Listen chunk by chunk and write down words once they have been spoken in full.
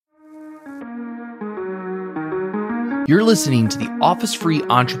You're listening to the Office Free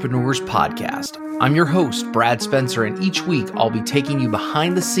Entrepreneurs Podcast. I'm your host, Brad Spencer, and each week I'll be taking you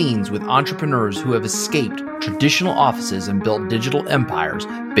behind the scenes with entrepreneurs who have escaped traditional offices and built digital empires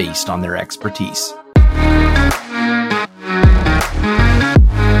based on their expertise.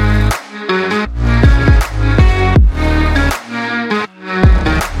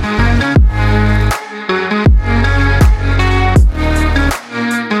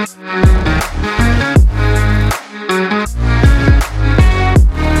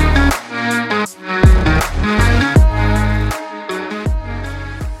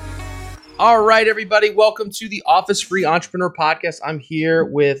 All right, everybody, welcome to the Office Free Entrepreneur Podcast. I'm here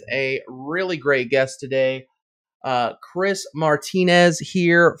with a really great guest today, Chris Martinez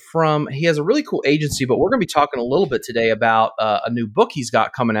here he has a really cool agency, but we're going to be talking a little bit today about a new book he's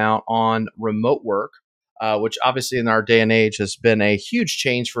got coming out on remote work, which obviously in our day and age has been a huge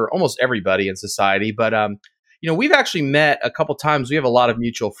change for almost everybody in society. But, we've actually met a couple times. We have a lot of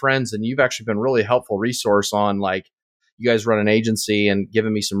mutual friends, and you've actually been a really helpful resource on you guys run an agency and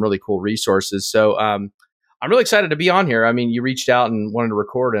given me some really cool resources. So I'm really excited to be on here. I mean, you reached out and wanted to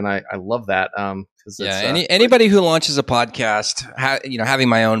record, and I love that. Anybody who launches a podcast, having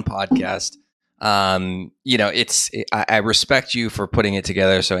my own podcast, I respect you for putting it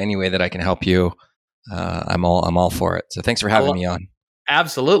together. So any way that I can help you, I'm all for it. So thanks for having me on.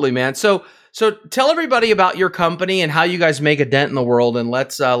 Absolutely, man. So tell everybody about your company and how you guys make a dent in the world, and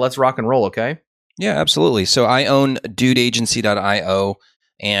let's rock and roll. Okay. Yeah, absolutely. So I own dudeagency.io,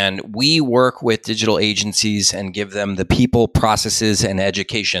 and we work with digital agencies and give them the people, processes, and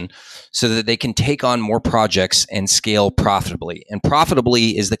education so that they can take on more projects and scale profitably. And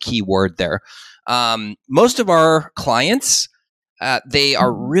profitably is the key word there. Most of our clients, they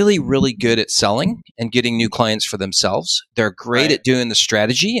are really, really good at selling and getting new clients for themselves. They're great at doing the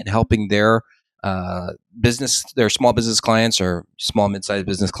strategy and helping their their small business clients or small mid-sized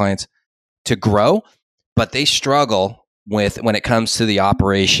business clients to grow, but they struggle when it comes to the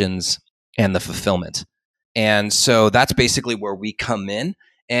operations and the fulfillment. And so that's basically where we come in.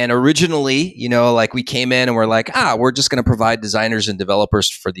 And originally, we came in and we're like, we're just going to provide designers and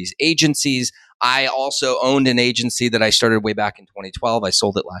developers for these agencies. I also owned an agency that I started way back in 2012. I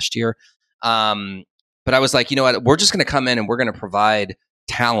sold it last year. But I was like, you know what? We're just going to come in and we're going to provide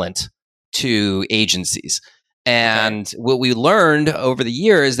talent to agencies. And what we learned over the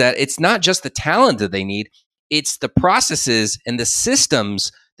years is that it's not just the talent that they need, it's the processes and the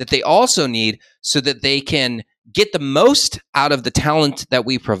systems that they also need so that they can get the most out of the talent that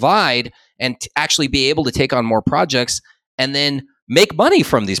we provide and actually be able to take on more projects and then make money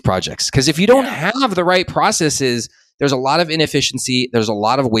from these projects. Because if you don't have the right processes, there's a lot of inefficiency, there's a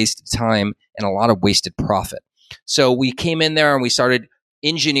lot of wasted time, and a lot of wasted profit. So we came in there and we started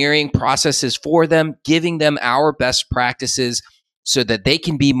engineering processes for them, giving them our best practices so that they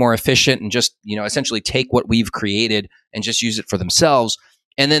can be more efficient and just, essentially take what we've created and just use it for themselves.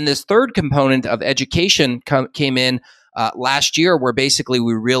 And then this third component of education came in last year, where basically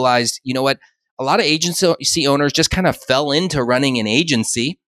we realized, a lot of agency owners just kind of fell into running an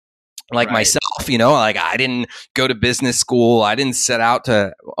agency myself, I didn't go to business school. I didn't set out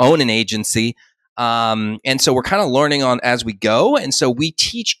to own an agency. And so we're kind of learning on as we go. And so we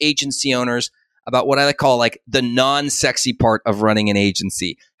teach agency owners about what I call the non-sexy part of running an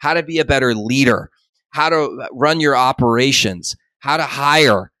agency, how to be a better leader, how to run your operations, how to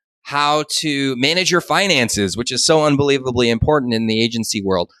hire, how to manage your finances, which is so unbelievably important in the agency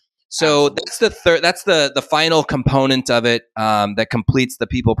world. So that's the final component of it that completes the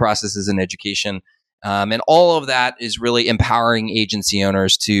people, processes, and education. And all of that is really empowering agency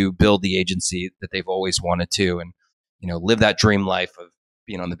owners to build the agency that they've always wanted to, and live that dream life of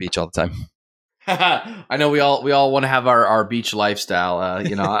being on the beach all the time. I know we all want to have our beach lifestyle.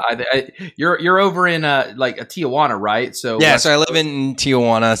 You're over in a Tijuana, right? So so I live in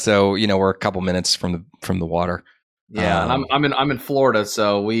Tijuana, so we're a couple minutes from the water. Yeah, and I'm in Florida,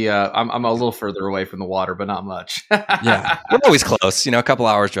 so I'm a little further away from the water, but not much. Yeah, we're always close. A couple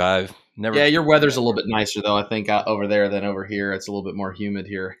hours drive. Yeah, your weather's a little bit nicer though. I think over there than over here. It's a little bit more humid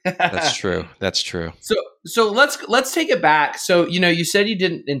here. That's true. So let's take it back. So you said you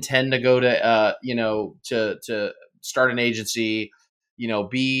didn't intend to go to to start an agency,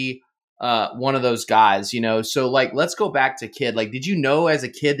 be one of those guys. So let's go back to kid. Did you know as a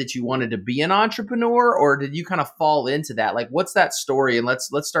kid that you wanted to be an entrepreneur, or did you kind of fall into that? What's that story? And let's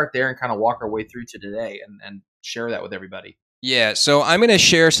start there and kind of walk our way through to today and share that with everybody. Yeah, so I'm going to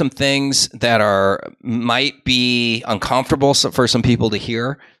share some things that might be uncomfortable for some people to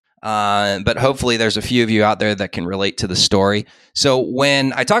hear. But hopefully there's a few of you out there that can relate to the story. So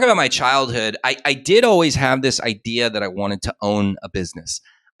when I talk about my childhood, I did always have this idea that I wanted to own a business.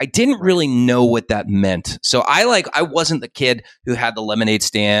 I didn't really know what that meant. So I wasn't the kid who had the lemonade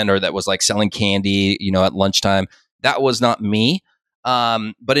stand or that was like selling candy, at lunchtime. That was not me.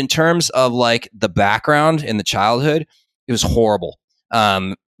 But in terms of like the background in the childhood, it was horrible.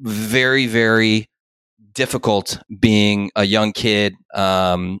 Very, very difficult being a young kid,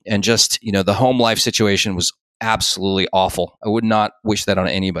 and just the home life situation was absolutely awful. I would not wish that on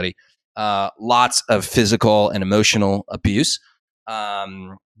anybody. Lots of physical and emotional abuse,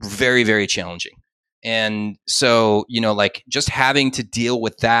 very, very challenging. And so like just having to deal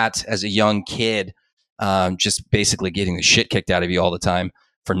with that as a young kid, just basically getting the shit kicked out of you all the time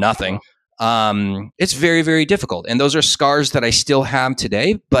for nothing. It's very, very difficult. And those are scars that I still have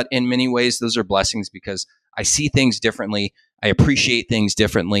today. But in many ways, those are blessings because I see things differently. I appreciate things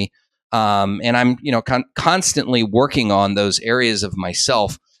differently. And I'm, constantly working on those areas of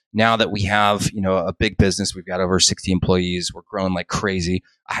myself now that we have, a big business. We've got over 60 employees. We're growing like crazy.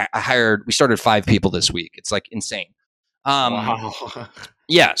 We started 5 people this week. It's like insane. Wow.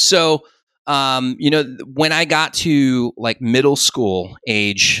 Yeah. So, when I got to like middle school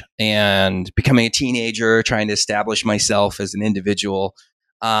age and becoming a teenager, trying to establish myself as an individual,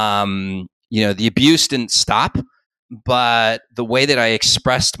 the abuse didn't stop, but the way that I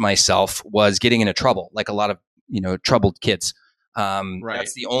expressed myself was getting into trouble, like a lot of, troubled kids. Right.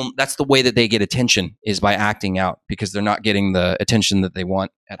 That's the way that they get attention, is by acting out, because they're not getting the attention that they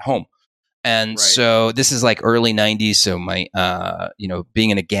want at home. And so this is like early 90s. So my,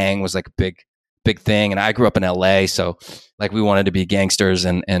 being in a gang was like a big thing. And I grew up in LA. So like we wanted to be gangsters.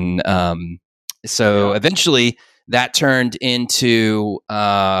 So eventually that turned into,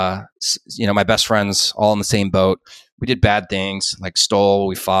 my best friends all in the same boat. We did bad things, like stole,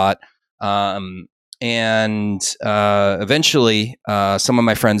 we fought. Eventually some of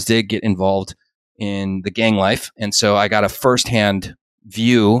my friends did get involved in the gang life. And so I got a firsthand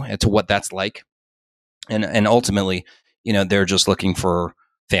view into what that's like, and ultimately, they're just looking for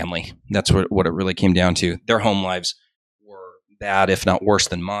family. That's what it really came down to. Their home lives were bad, if not worse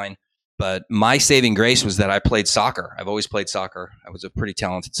than mine. But my saving grace was that I played soccer. I've always played soccer. I was a pretty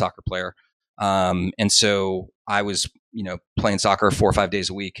talented soccer player, and so I was, playing soccer 4 or 5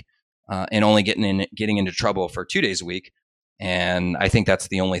 days a week, and only getting into trouble for 2 days a week. And I think that's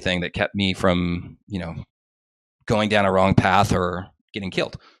the only thing that kept me from, going down a wrong path or getting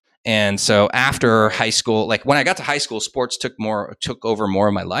killed. And so after high school, like when I got to high school, sports took over more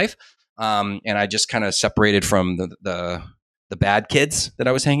of my life. And I just kind of separated from the bad kids that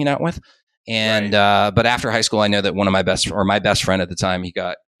I was hanging out with. And, but after high school, I know that my best friend at the time,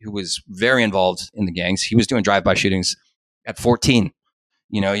 who was very involved in the gangs, he was doing drive-by shootings at 14.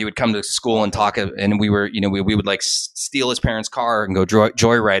 He would come to school and talk, and we would like steal his parents' car and go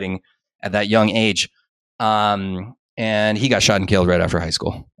joyriding at that young age. And he got shot and killed right after high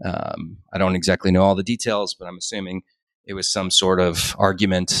school. I don't exactly know all the details, but I'm assuming it was some sort of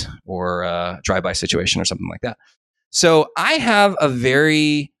argument or drive-by situation or something like that. So I have a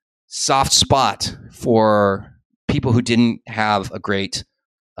very soft spot for people who didn't have a great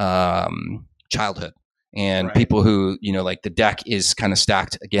childhood, and people who, like the deck is kind of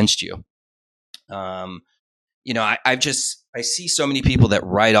stacked against you. I see so many people that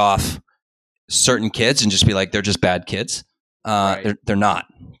write off certain kids and just be like, they're just bad kids. They're not.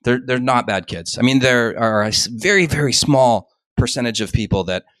 They're not bad kids. I mean, there are a very, very small percentage of people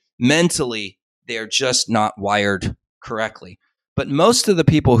that mentally they're just not wired correctly. But most of the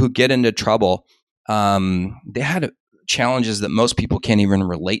people who get into trouble, they had challenges that most people can't even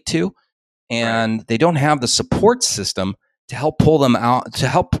relate to, and they don't have the support system to help pull them out, to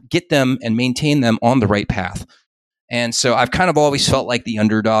help get them and maintain them on the right path. And so I've kind of always felt like the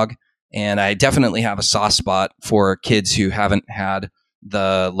underdog. And I definitely have a soft spot for kids who haven't had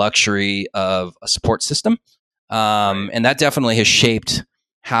the luxury of a support system. And that definitely has shaped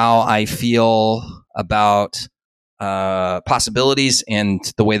how I feel about possibilities and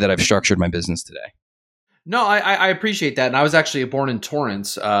the way that I've structured my business today. No, I appreciate that. And I was actually born in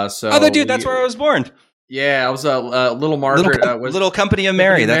Torrance. That's where I was born. Yeah, I was a Little Margaret. Little Company of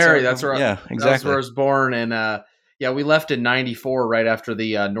Mary. That's where exactly. That's where I was born. And we left in '94 right after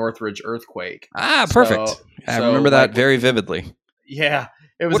the Northridge earthquake. Perfect. I remember that very vividly. Yeah.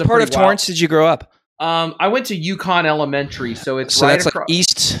 It was what part of Torrance did you grow up? I went to Yukon Elementary, so that's like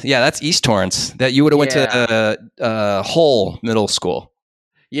East. Yeah, that's East Torrance. That you would have went to Hull Middle School.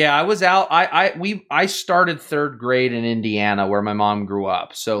 Yeah, I was out. I started 3rd grade in Indiana, where my mom grew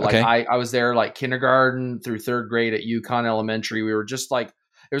up. So I was there like kindergarten through 3rd grade at Yukon Elementary. We were just like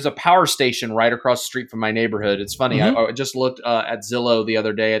there's a power station right across the street from my neighborhood. It's funny. I just looked at Zillow the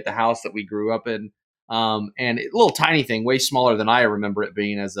other day at the house that we grew up in. And a little tiny thing, way smaller than I remember it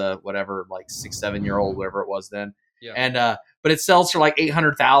being as a whatever, like 6-7 year old, whatever it was then. Yeah. And but it sells for like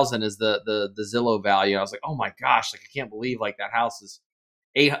 800,000 is the Zillow value. I was like, oh my gosh, like I can't believe like that house is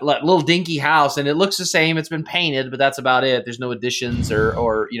little dinky house, and it looks the same. It's been painted, but that's about it. There's no additions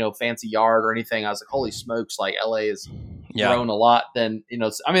or fancy yard or anything. I was like, holy smokes, like LA has grown a lot. Then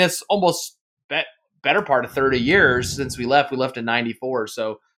I mean, it's almost better part of 30 years since we left. We left in '94,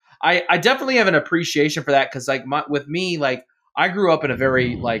 so I definitely have an appreciation for that because like with me, like I grew up in a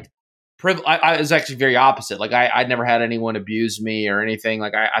very like I was actually very opposite. Like I'd never had anyone abuse me or anything.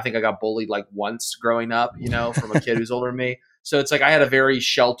 Like I think I got bullied like once growing up, from a kid who's older than me. So it's like I had a very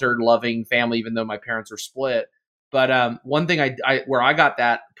sheltered, loving family, even though my parents were split. But one thing I where I got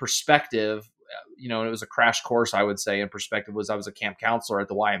that perspective, and it was a crash course, I would say, in perspective, was I was a camp counselor at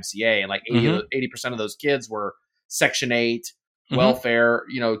the YMCA, and like 80% of those kids were Section 8 welfare,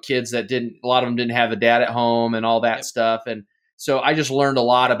 kids that a lot of them didn't have a dad at home and all that stuff. And so I just learned a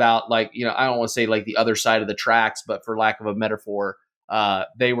lot about like, I don't want to say like the other side of the tracks, but for lack of a metaphor,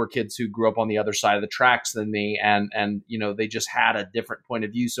 they were kids who grew up on the other side of the tracks than me. And they just had a different point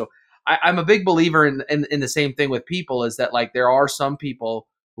of view. So I'm a big believer in the same thing with people is that like, there are some people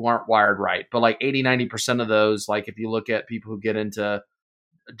who aren't wired right, but like 80-90% of those, like if you look at people who get into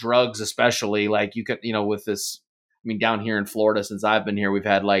drugs, especially like you could, with this, I mean, down here in Florida, since I've been here, we've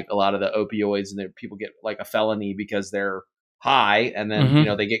had like a lot of the opioids and people get like a felony because they're high and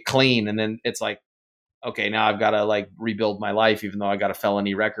then, they get clean. And then it's like, okay, now I've got to like rebuild my life, even though I got a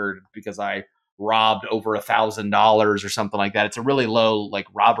felony record because I robbed over $1,000 or something like that. It's a really low like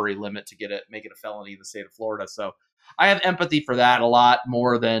robbery limit to make it a felony in the state of Florida. So I have empathy for that a lot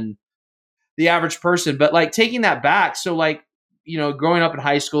more than the average person. But like taking that back, so like, growing up in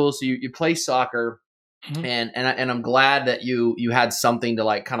high school, so you play soccer. And I'm glad that you had something to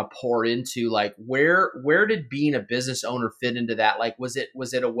like kind of pour into. Like where did being a business owner fit into that? Like was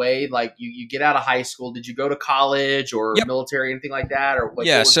it a way like you get out of high school? Did you go to college or military, anything like that? Or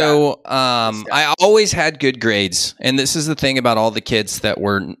like, so I always had good grades, and this is the thing about all the kids that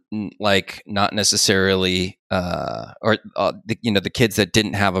were like not necessarily the kids that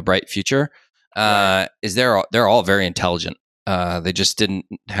didn't have a bright future is they're all very intelligent. They just didn't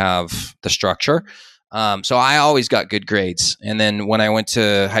have the structure. So I always got good grades. And then when I went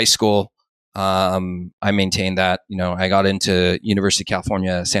to high school, I maintained that, I got into University of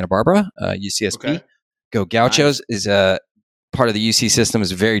California, Santa Barbara, UCSB. Okay. Go Gauchos is a part of the UC system,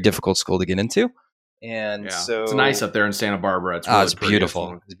 is a very difficult school to get into. And so it's nice up there in Santa Barbara. It's really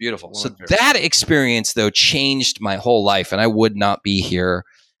beautiful. It's beautiful. So that experience though changed my whole life, and I would not be here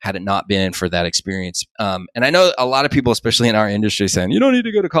had it not been for that experience. And I know a lot of people, especially in our industry, saying you don't need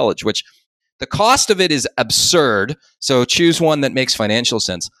to go to college, which the cost of it is absurd. So choose one that makes financial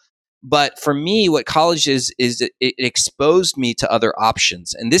sense. But for me, what college is it exposed me to other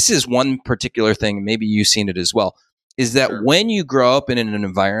options. And this is one particular thing, maybe you've seen it as well, is that when you grow up in an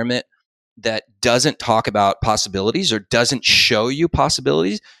environment that doesn't talk about possibilities or doesn't show you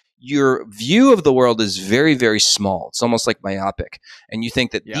possibilities, your view of the world is very, very small. It's almost like myopic. And you think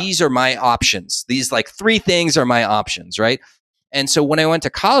that these are my options. These like 3 things are my options, right? And so when I went to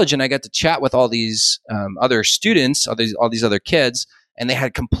college and I got to chat with all these other students, all these other kids, and they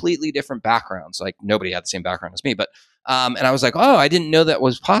had completely different backgrounds. Like nobody had the same background as me, but and I was like, oh, I didn't know that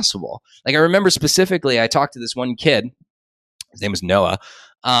was possible. Like I remember specifically, I talked to this one kid. His name was Noah,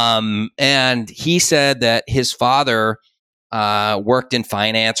 and he said that his father worked in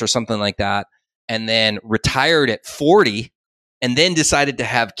finance or something like that, and then retired at 40, and then decided to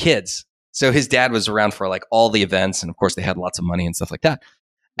have kids. So his dad was around for like all the events, and of course they had lots of money and stuff like that.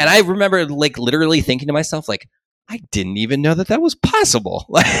 And I remember like literally thinking to myself, like, I didn't even know that was possible.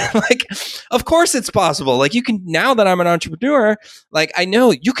 like, of course it's possible. Like you can, now that I'm an entrepreneur, like I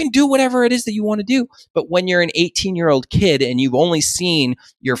know you can do whatever it is that you want to do. But when you're an 18-year-old kid and you've only seen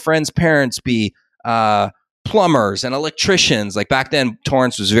your friends' parents be plumbers and electricians, like back then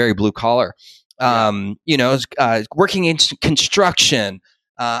Torrance was very blue collar, working in construction.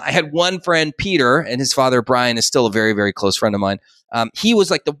 I had one friend, Peter, and his father, Brian, is still a very, very close friend of mine. He was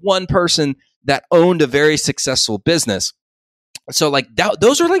like the one person that owned a very successful business. So like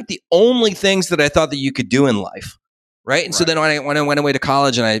those are like the only things that I thought that you could do in life. Right. And so then when I went away to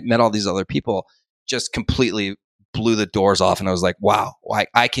college and I met all these other people, just completely blew the doors off. And I was like, wow,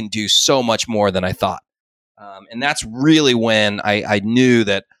 I can do so much more than I thought. And that's really when I knew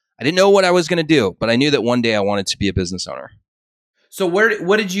that I didn't know what I was going to do, but I knew that one day I wanted to be a business owner. So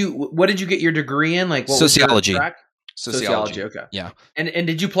what did you get your degree in? Like what sociology. Was your track? Sociology. Okay. Yeah. And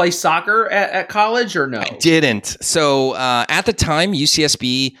did you play soccer at college or no? I didn't. So at the time,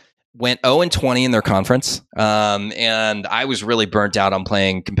 UCSB went 0-20 in their conference. And I was really burnt out on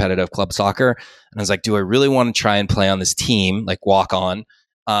playing competitive club soccer. And I was like, do I really want to try and play on this team, like walk on,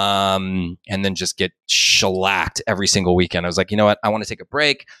 and then just get shellacked every single weekend? I was like, you know what? I want to take a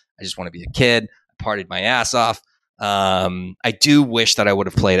break. I just want to be a kid. I partied my ass off. I do wish that I would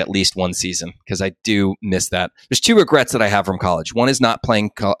have played at least one season because I do miss that. There's two regrets that I have from college. One is not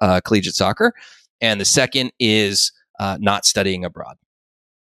playing collegiate soccer. And the second is not studying abroad.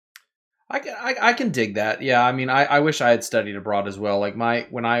 I can dig that. Yeah, I mean, I wish I had studied abroad as well. Like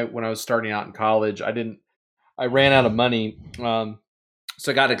when I was starting out in college, I ran out of money,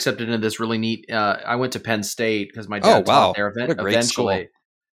 so I got accepted into this really neat. I went to Penn State because my dad taught there eventually. School.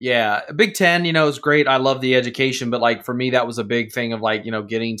 Yeah, Big Ten, is great. I love the education, but like for me, that was a big thing of like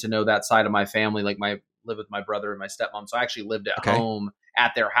getting to know that side of my family. Like live with my brother and my stepmom, so I actually lived at home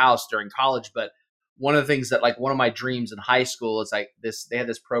at their house during college, but. One of the things that like one of my dreams in high school is like this, they had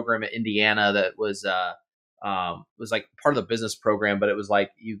this program at Indiana that was like part of the business program, but it was like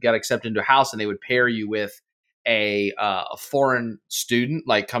you got accepted into a house and they would pair you with a foreign student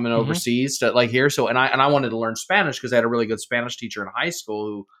like coming overseas to like here. So, and I wanted to learn Spanish because I had a really good Spanish teacher in high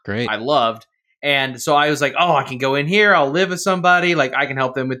school who I loved. And so I was like, oh, I can go in here. I'll live with somebody. Like I can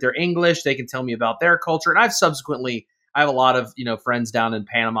help them with their English. They can tell me about their culture. And I have a lot of, friends down in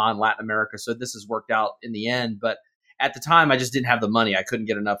Panama and Latin America. So this has worked out in the end. But at the time, I just didn't have the money. I couldn't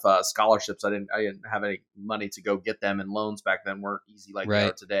get enough scholarships. I didn't have any money to go get them. And loans back then weren't easy like they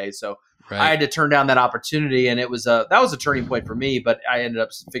are today. So I had to turn down that opportunity. And that was a turning point for me. But I ended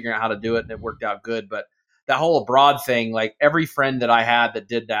up figuring out how to do it and it worked out good. But that whole abroad thing, like every friend that I had that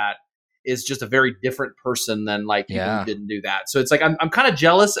did that is just a very different person than like people who didn't do that. So it's like I'm kind of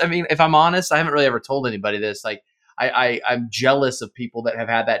jealous. I mean, if I'm honest, I haven't really ever told anybody this. Like, I'm jealous of people that have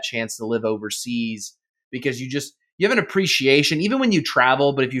had that chance to live overseas because you have an appreciation, even when you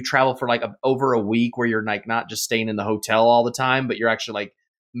travel. But if you travel for like over a week where you're like not just staying in the hotel all the time, but you're actually like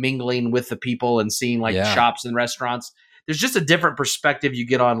mingling with the people and seeing like shops and restaurants, there's just a different perspective you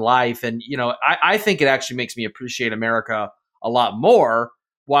get on life. And, I think it actually makes me appreciate America a lot more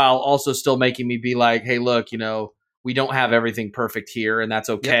while also still making me be like, hey, look, we don't have everything perfect here and that's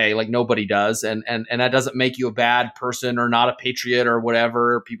okay. Yep. Like nobody does. And that doesn't make you a bad person or not a patriot or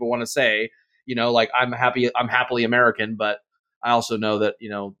whatever people want to say, like I'm happily American, but I also know that,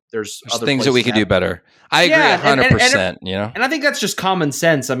 there's other things that we could do better. I agree 100%, And I think that's just common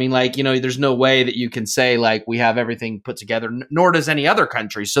sense. I mean, like, there's no way that you can say like we have everything put together, nor does any other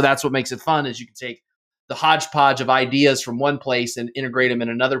country. So that's what makes it fun is you can take the hodgepodge of ideas from one place and integrate them in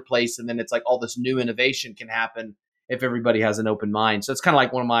another place. And then it's like all this new innovation can happen if everybody has an open mind. So it's kind of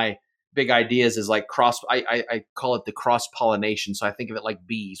like one of my big ideas is like I call it the cross-pollination. So I think of it like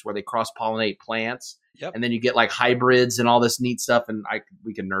bees where they cross-pollinate plants and then you get like hybrids and all this neat stuff. And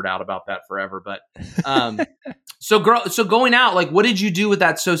we can nerd out about that forever. But so going out, like what did you do with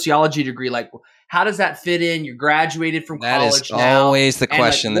that sociology degree? Like how does that fit in? You graduated from college. That is always the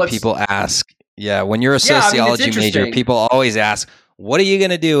question that people ask. Yeah. When you're a sociology major, people always ask, what are you going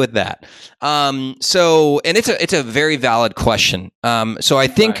to do with that? And it's a very valid question. So I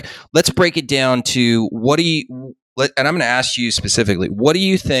think let's break it down to and I'm going to ask you specifically, what do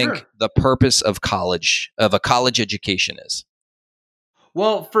you think the purpose of a college education is?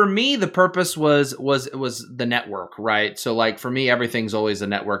 Well, for me, the purpose was the network, right? So, like for me, everything's always a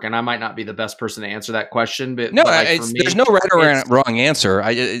network, and I might not be the best person to answer that question, but there's no right or wrong answer.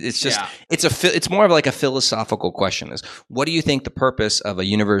 It's more of like a philosophical question: is what do you think the purpose of a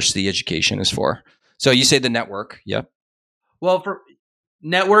university education is for? So you say the network, yep. Well, for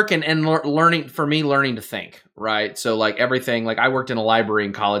network and learning to think, right? So like everything, like I worked in a library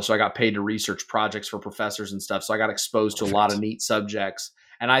in college, so I got paid to research projects for professors and stuff. So I got exposed to a lot of neat subjects.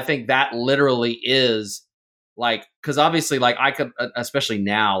 And I think that literally is like, cause obviously like I could, especially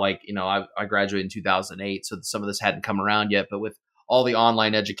now, like, I graduated in 2008. So some of this hadn't come around yet, but with all the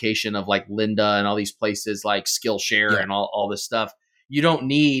online education of like Lynda and all these places like Skillshare and all this stuff, you don't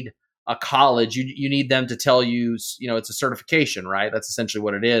need a college. You need them to tell you, it's a certification, right? That's essentially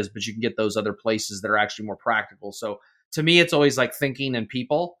what it is, but you can get those other places that are actually more practical. So to me, it's always like thinking and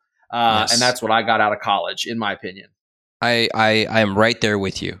people. And that's what I got out of college, in my opinion. I am right there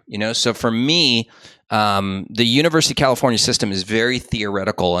with you. So for me, the University of California system is very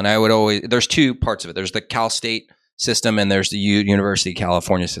theoretical. And there's two parts of it. There's the Cal State system and there's the University of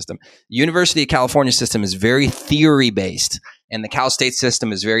California system. The University of California system is very theory based. And the Cal State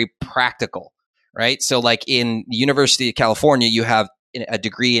system is very practical, right? So like in the University of California, you have a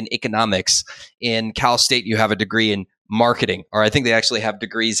degree in economics. In Cal State, you have a degree in marketing, or I think they actually have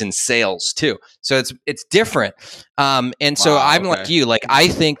degrees in sales too. So it's different. And so I'm like you. Like, I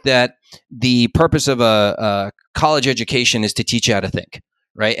think that the purpose of a college education is to teach you how to think,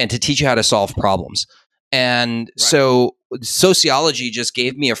 right, and to teach you how to solve problems. And so sociology just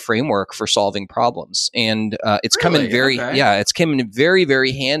gave me a framework for solving problems, and it's come in it's come in very,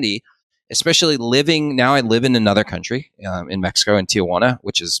 very handy, especially living now. I live in another country, in Mexico, in Tijuana,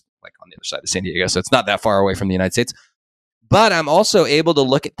 which is like on the other side of San Diego, so it's not that far away from the United States. But I'm also able to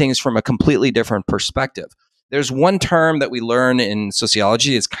look at things from a completely different perspective. There's one term that we learn in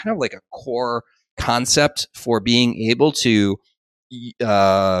sociology. It's kind of like a core concept for being able to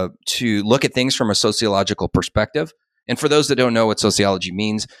look at things from a sociological perspective. And for those that don't know what sociology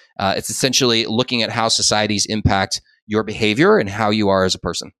means, it's essentially looking at how societies impact your behavior and how you are as a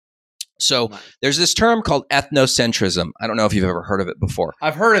person. So there's this term called ethnocentrism. I don't know if you've ever heard of it before.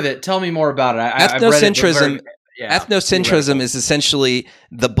 I've heard of it. Tell me more about it. Ethnocentrism. Ethnocentrism is essentially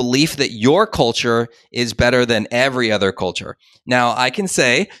the belief that your culture is better than every other culture. Now, I can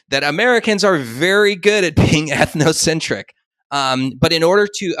say that Americans are very good at being ethnocentric. But in order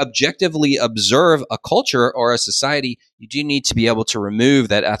to objectively observe a culture or a society, you do need to be able to remove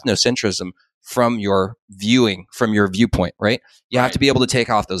that ethnocentrism from your viewpoint, right? You have to be able to take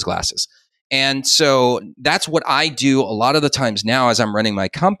off those glasses. And so that's what I do a lot of the times now as I'm running my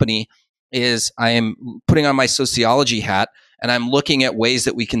company. Is I am putting on my sociology hat and I'm looking at ways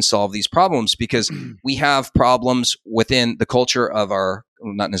that we can solve these problems, because we have problems within the culture of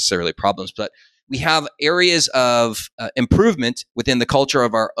not necessarily problems, but we have areas of improvement within the culture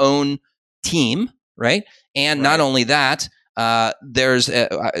of our own team, right? And not only that, there's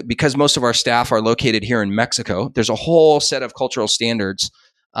because most of our staff are located here in Mexico, there's a whole set of cultural standards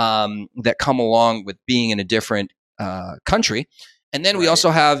that come along with being in a different country. And then we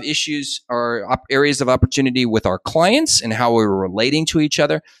also have issues or areas of opportunity with our clients and how we're relating to each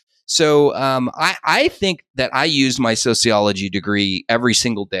other. So I think that I use my sociology degree every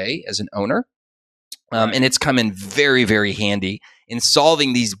single day as an owner. And it's come in very, very handy in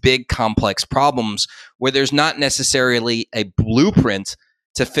solving these big, complex problems where there's not necessarily a blueprint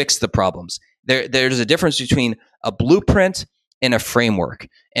to fix the problems. There's a difference between a blueprint and a framework.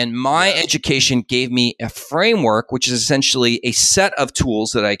 And my education gave me a framework, which is essentially a set of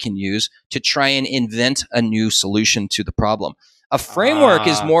tools that I can use to try and invent a new solution to the problem. A framework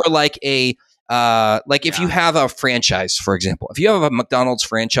is more like if you have a franchise, for example, if you have a McDonald's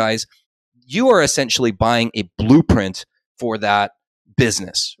franchise, you are essentially buying a blueprint for that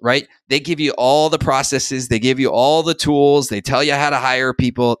business, right? They give you all the processes, they give you all the tools, they tell you how to hire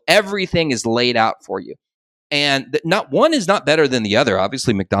people. Everything is laid out for you. And not one is not better than the other.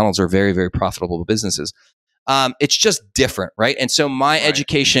 Obviously, McDonald's are very, very profitable businesses. It's just different, right? And so my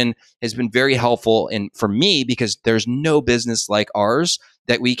education has been very helpful for me, because there's no business like ours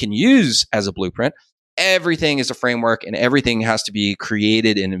that we can use as a blueprint. Everything is a framework, and everything has to be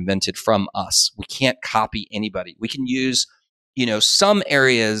created and invented from us. We can't copy anybody. We can use, some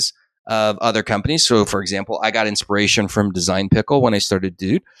areas of other companies. So, for example, I got inspiration from Design Pickle when I started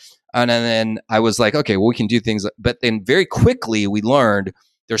Dude. And then I was like, okay, well, we can do things. But then very quickly we learned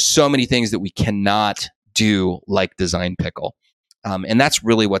there's so many things that we cannot do like Design Pickle. And that's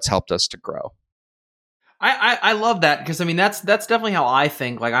really what's helped us to grow. I love that, because I mean that's definitely how I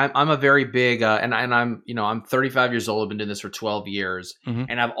think. Like I'm a very big and I'm 35 years old. I've been doing this for 12 years,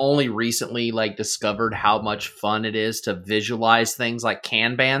 and I've only recently discovered how much fun it is to visualize things like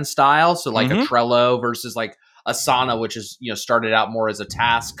Kanban style. So like a Trello versus like Asana, which is started out more as a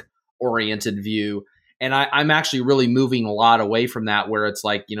task oriented view. And I'm actually really moving a lot away from that, where it's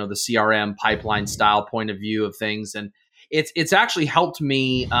like, the CRM pipeline style point of view of things. And it's actually helped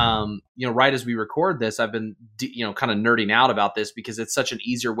me, right as we record this, I've been, kind of nerding out about this because it's such an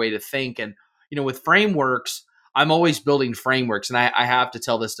easier way to think. And, with frameworks, I'm always building frameworks. And I have to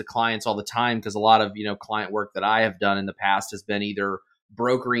tell this to clients all the time, because a lot of, client work that I have done in the past has been either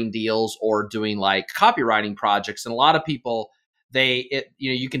brokering deals or doing like copywriting projects. And a lot of people,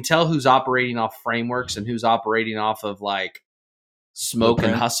 you can tell who's operating off frameworks and who's operating off of like smoke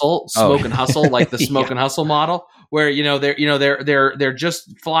and hustle, like the smoke and hustle model, where they're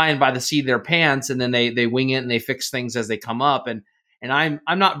just flying by the seat of their pants, and then they wing it and they fix things as they come up. And I'm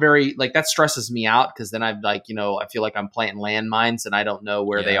not very like, that stresses me out, because then I'm like, I feel like I'm planting landmines and I don't know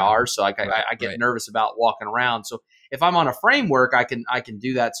where they are, so I get nervous about walking around. So if I'm on a framework, I can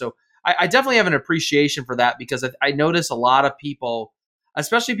do that. So I definitely have an appreciation for that, because I notice a lot of people,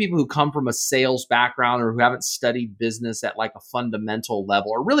 especially people who come from a sales background or who haven't studied business at like a fundamental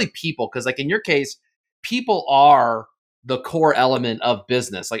level, or really people, because like in your case, people are the core element of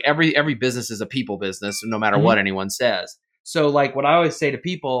business. Like every business is a people business, no matter what anyone says. So like what I always say to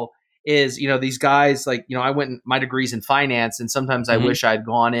people is, these guys, like, my degree's in finance, and sometimes I wish I'd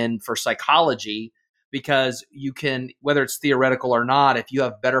gone in for psychology, because you can, whether it's theoretical or not, if you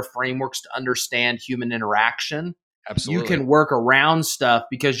have better frameworks to understand human interaction, Absolutely. you can work around stuff,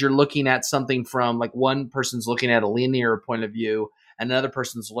 because you're looking at something from, like, one person's looking at a linear point of view, another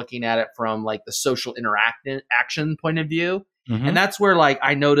person's looking at it from like the social action point of view. And that's where, like,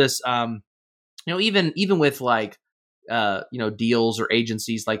 I notice, even with like, deals or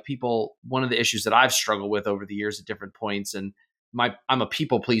agencies, like, people, one of the issues that I've struggled with over the years at different points, and I'm a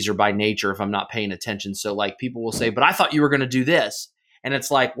people pleaser by nature if I'm not paying attention. So like, people will say, but I thought you were going to do this. And it's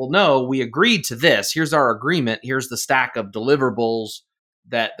like, well, no, we agreed to this. Here's our agreement. Here's the stack of deliverables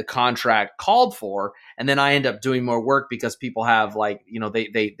that the contract called for. And then I end up doing more work, because people have, like,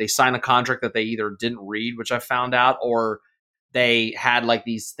 they sign a contract that they either didn't read, which I found out, or they had like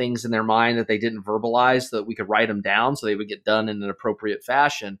these things in their mind that they didn't verbalize, so that we could write them down so they would get done in an appropriate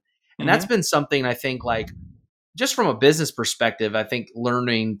fashion. And that's been something, I think, like, just from a business perspective, I think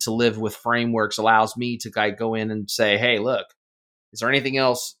learning to live with frameworks allows me to go in and say, hey, look, is there anything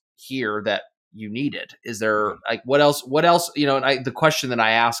else here that you needed? Is there, like, what else, and the question that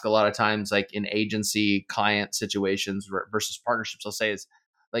I ask a lot of times, like in agency client situations versus partnerships, I'll say is,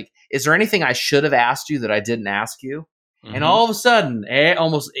 like, is there anything I should have asked you that I didn't ask you? And all of a sudden,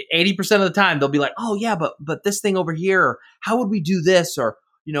 almost 80% of the time, they'll be like, oh yeah, but this thing over here, or how would we do this? Or,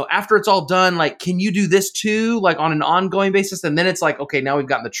 after it's all done, like, can you do this too? Like, on an ongoing basis. And then it's like, okay, now we've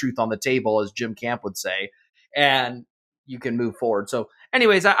gotten the truth on the table, as Jim Camp would say, and you can move forward. So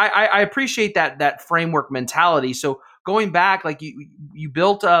anyways, I appreciate that framework mentality. So going back, like, you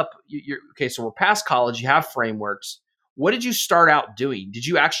built up, okay, so we're past college, you have frameworks. What did you start out doing? Did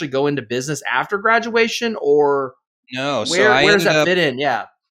you actually go into business after graduation, or no? Where does that fit in? Yeah.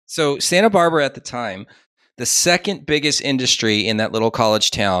 So Santa Barbara at the time, the second biggest industry in that little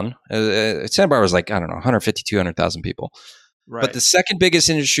college town, Santa Barbara was like, I don't know, 150, 200,000 people. Right. But the second biggest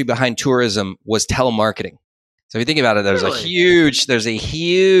industry behind tourism was telemarketing. So if you think about it, there's a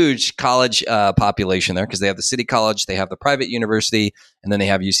huge college population there, because they have the city college, they have the private university, and then they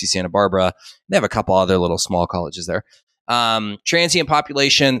have UC Santa Barbara. They have a couple other little small colleges there. Transient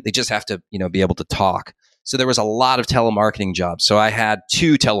population, they just have to, be able to talk. So there was a lot of telemarketing jobs. So I had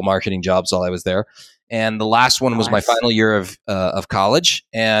 2 telemarketing jobs while I was there. And the last one was my final year of college.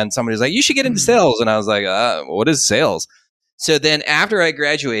 And somebody was like, you should get into sales. And I was like, what is sales? So then after I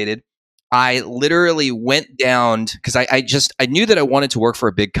graduated, I literally went down, because I knew that I wanted to work for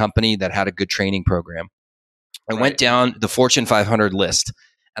a big company that had a good training program. I went down the Fortune 500 list,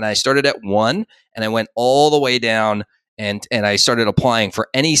 and I started at 1, and I went all the way down, and I started applying for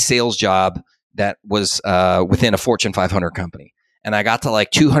any sales job that was within a Fortune 500 company. And I got to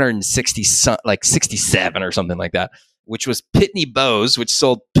like 260, like 67 or something like that, which was Pitney Bowes, which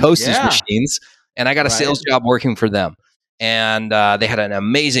sold postage machines. And I got a sales job working for them. And they had an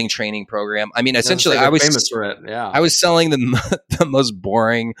amazing training program. I mean, essentially, I was famous for it. Yeah, I was selling the most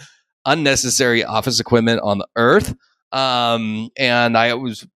boring, unnecessary office equipment on the earth, and I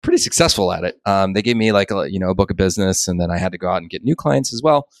was pretty successful at it. They gave me like a book of business, and then I had to go out and get new clients as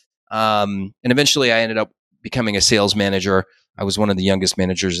well. And eventually, I ended up becoming a sales manager. I was one of the youngest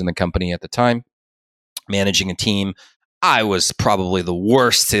managers in the company at the time, managing a team. I was probably the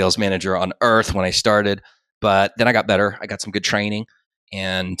worst sales manager on earth when I started. But then I got better. I got some good training,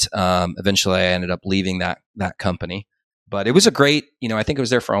 and eventually I ended up leaving that company. But it was a great, I think I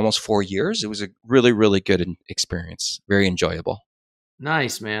was there for almost 4 years. It was a really, really good experience. Very enjoyable.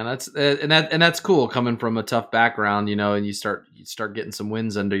 Nice, man. That's cool, coming from a tough background, and you start getting some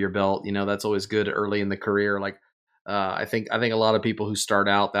wins under your belt. That's always good early in the career. Like, I think a lot of people who start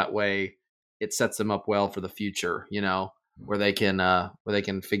out that way, it sets them up well for the future. Where they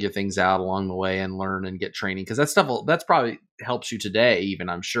can figure things out along the way and learn and get training, because that stuff that's probably helps you today, even,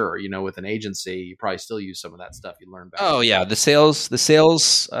 I'm sure, with an agency, you probably still use some of that stuff you learned back. Oh yeah, the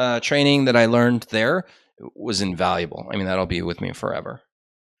sales training that I learned there was invaluable. I mean, that'll be with me forever.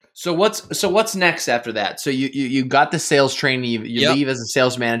 So what's next after that? So you got the sales training, you leave as a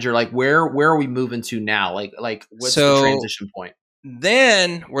sales manager. Like, where are we moving to now? Like what's the transition point?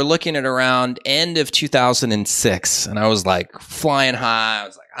 Then we're looking at around end of 2006, and I was like flying high. I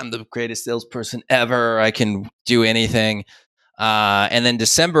was like, I'm the greatest salesperson ever. I can do anything. And then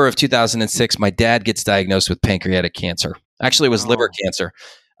December of 2006, my dad gets diagnosed with pancreatic cancer. Actually, it was liver cancer.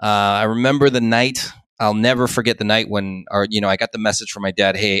 I remember the night. I'll never forget the night when, I got the message from my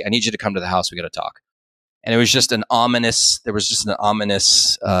dad, hey, I need you to come to the house. We got to talk. And it was just there was just an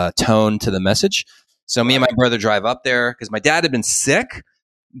ominous tone to the message. So me and my brother drive up there because my dad had been sick,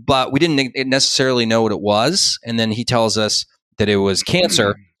 but we didn't necessarily know what it was. And then he tells us that it was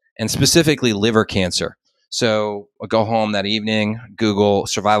cancer, and specifically liver cancer. So I go home that evening, Google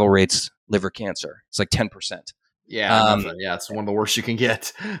survival rates, liver cancer. It's like 10%. Yeah, nothing. Yeah, it's one of the worst you can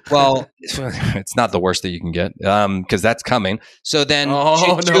get. Well, it's not the worst that you can get because that's coming. So then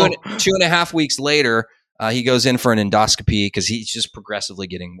two and a half weeks later, he goes in for an endoscopy because he's just progressively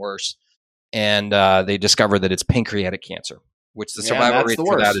getting worse. And they discover that it's pancreatic cancer, which the survival rate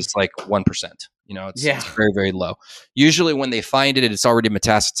for that is like 1%. It's very, very low. Usually when they find it, it's already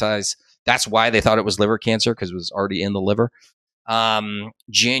metastasized. That's why they thought it was liver cancer, because it was already in the liver.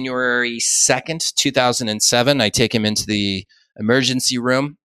 January 2nd, 2007, I take him into the emergency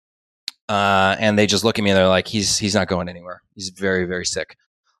room, and they just look at me and they're like, he's not going anywhere. He's very, very sick.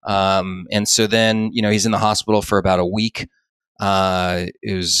 And so then, he's in the hospital for about a week. It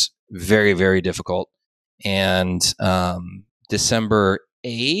was very, very difficult. And December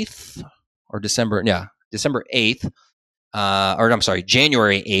 8th,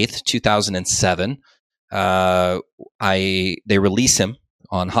 January 8th, 2007, they release him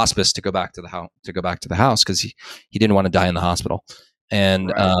on hospice to go back to the house because he didn't want to die in the hospital.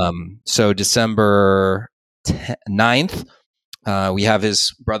 And so December 9th, we have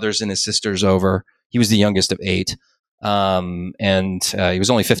his brothers and his sisters over. He was the youngest of 8. And he was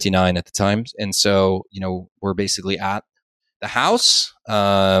only 59 at the time. And so, we're basically at the house,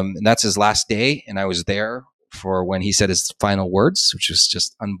 and that's his last day. And I was there for when he said his final words, which was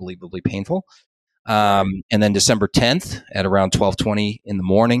just unbelievably painful. And then December 10th at around 12:20 in the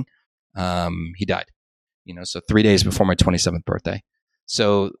morning, he died, so 3 days before my 27th birthday.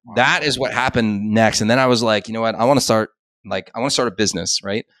 So that is what happened next. And then I was like, you know what, I want to start a business.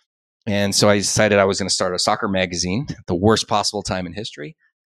 Right. And so I decided I was going to start a soccer magazine at the worst possible time in history.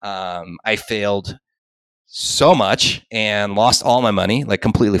 I failed so much and lost all my money, like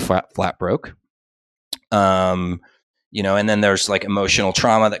completely flat broke. And then there's like emotional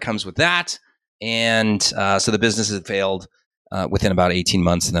trauma that comes with that. And so the business had failed within about 18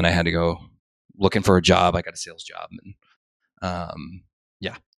 months. And then I had to go looking for a job. I got a sales job. And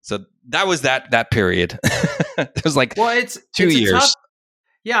so that was that period. It was like it's 2 years.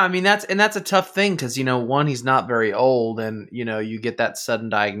 Yeah, I mean that's a tough thing because one, he's not very old, and you get that sudden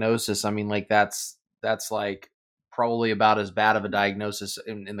diagnosis. I mean, like that's like probably about as bad of a diagnosis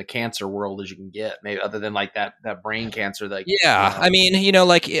in the cancer world as you can get, maybe other than like that brain cancer. I mean,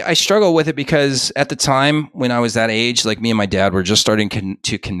 like I struggle with it because at the time when I was that age, like me and my dad were just starting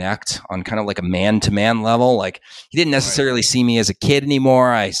to connect on kind of like a man-to-man level. Like he didn't necessarily see me as a kid anymore.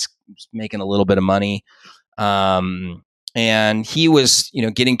 I was making a little bit of money. And he was,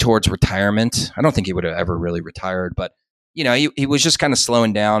 getting towards retirement. I don't think he would have ever really retired, but, he was just kind of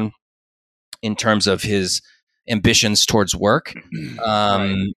slowing down in terms of his ambitions towards work.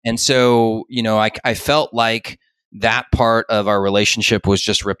 And so, I felt like that part of our relationship was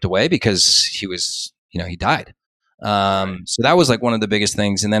just ripped away because he was, he died. So that was like one of the biggest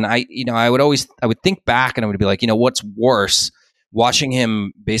things. And then I would think back and I would be like, what's worse, watching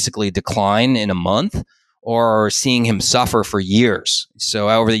him basically decline in a month or seeing him suffer for years.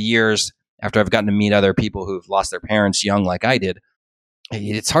 So over the years, after I've gotten to meet other people who've lost their parents young like I did,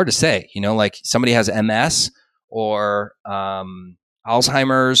 it's hard to say, like somebody has MS or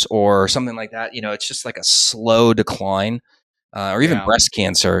Alzheimer's or something like that. It's just like a slow decline or even breast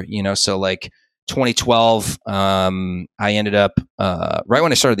cancer, so like 2012, I ended up, right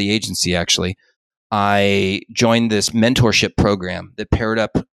when I started the agency, actually, I joined this mentorship program that paired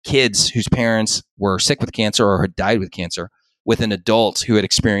up kids whose parents were sick with cancer or had died with cancer with an adult who had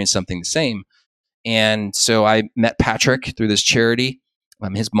experienced something the same. And so I met Patrick through this charity.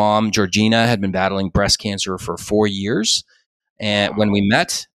 His mom, Georgina, had been battling breast cancer for 4 years. And when we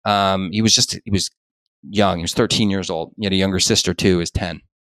met, he was young. He was 13 years old. He had a younger sister too, who was 10.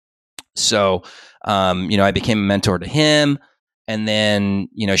 So, I became a mentor to him. And then,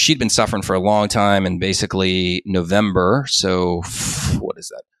 she'd been suffering for a long time, and basically November. So what is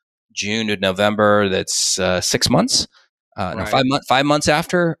that? June to November. That's 6 months. No, 5 months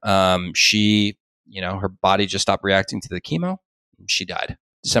after, she, her body just stopped reacting to the chemo. She died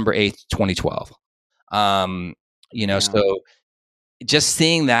December 8th, 2012. So just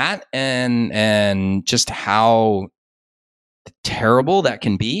seeing that and just how terrible that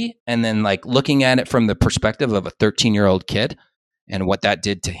can be. And then like looking at it from the perspective of a 13-year-old kid and what that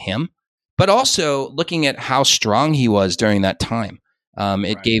did to him, but also looking at how strong he was during that time.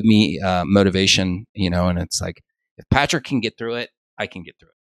 It gave me motivation, and it's like, if Patrick can get through it, I can get through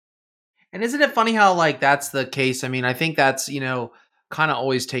it. And isn't it funny how like that's the case? I mean, I think that's, kind of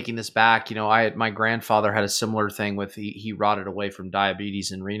always taking this back. My grandfather had a similar thing with he rotted away from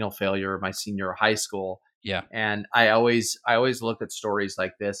diabetes and renal failure my senior year of high school. Yeah. And I always look at stories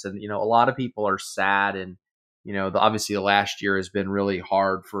like this, and a lot of people are sad, and obviously the last year has been really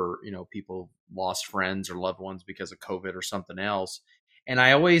hard for people lost friends or loved ones because of COVID or something else. And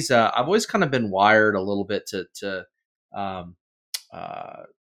I've always kind of been wired a little bit to um,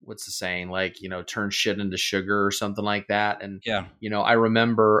 what's the saying, like turn shit into sugar or something like that. And Yeah. I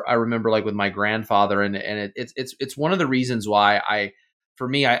remember like with my grandfather, and it's one of the reasons why I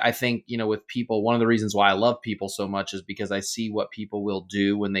think with people, one of the reasons why I love people so much is because I see what people will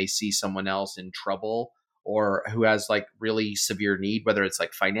do when they see someone else in trouble or who has like really severe need, whether it's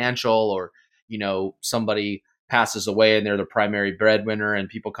like financial or somebody passes away and they're the primary breadwinner, and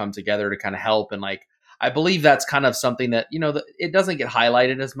people come together to kind of help. And like I believe that's kind of something that it doesn't get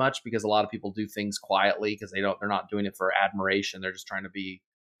highlighted as much because a lot of people do things quietly because they're not doing it for admiration. They're just trying to be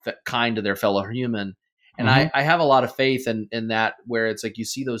kind to their fellow human. And I have a lot of faith in that, where it's like you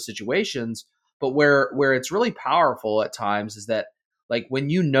see those situations, but where it's really powerful at times is that, like, when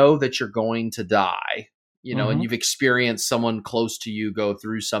that you're going to die, and you've experienced someone close to you go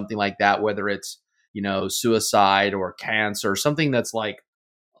through something like that, whether it's suicide or cancer, something that's like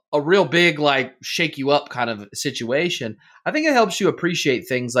a real big, like, shake you up kind of situation. I think it helps you appreciate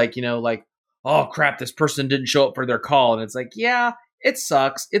things like, like, oh crap, this person didn't show up for their call. And it's like, yeah, it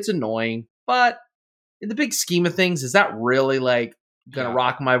sucks. It's annoying. But in the big scheme of things, is that really like going to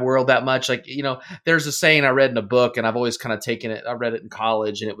rock my world that much? Like, there's a saying I read in a book, and I've always kind of taken it. I read it in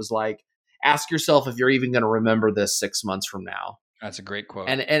college, and it was like, ask yourself if you're even going to remember this 6 months from now. That's a great quote.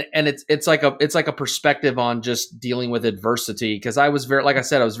 And it's like a perspective on just dealing with adversity. Cause I was like I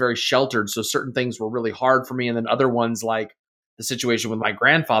said, I was very sheltered. So certain things were really hard for me. And then other ones, like the situation with my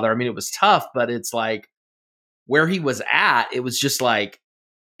grandfather, I mean, it was tough, but it's like where he was at, it was just like,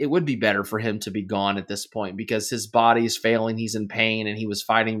 it would be better for him to be gone at this point because his body's failing. He's in pain, and he was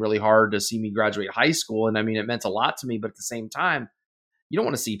fighting really hard to see me graduate high school. And I mean, it meant a lot to me, but at the same time, you don't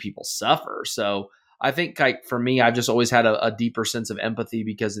want to see people suffer. So I think, like, for me, I've just always had a deeper sense of empathy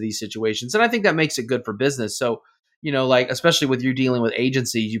because of these situations. And I think that makes it good for business. So, like, especially with you dealing with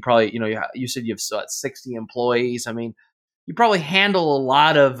agencies, you probably, you said you have 60 employees. I mean, you probably handle a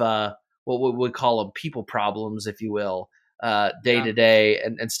lot of what we would call them people problems, if you will, day to day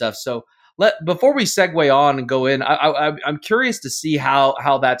and stuff. So before we segue on and go in, I'm curious to see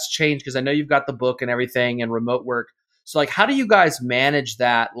how that's changed, because I know you've got the book and everything and remote work. So, like, how do you guys manage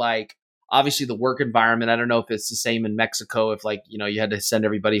that? Like, obviously the work environment, I don't know if it's the same in Mexico, if like, you had to send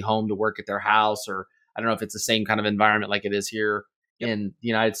everybody home to work at their house, or I don't know if it's the same kind of environment like it is here in the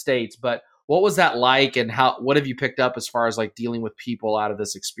United States, but what was that like, and what have you picked up as far as like dealing with people out of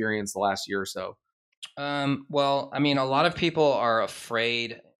this experience the last year or so? Well, I mean, a lot of people are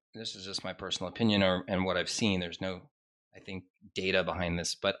afraid. This is just my personal opinion and what I've seen. There's no, I think, data behind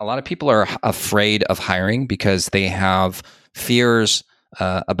this, but a lot of people are afraid of hiring because they have fears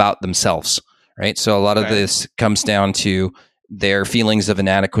about themselves, right? So a lot of this comes down to their feelings of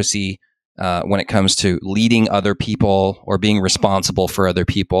inadequacy when it comes to leading other people or being responsible for other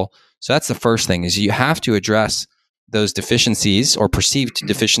people. So that's the first thing, is you have to address those deficiencies or perceived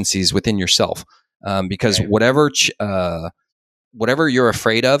deficiencies within yourself. Because whatever you're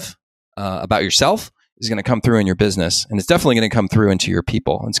afraid of about yourself is going to come through in your business, and it's definitely going to come through into your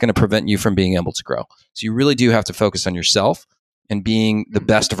people. It's going to prevent you from being able to grow. So you really do have to focus on yourself and being the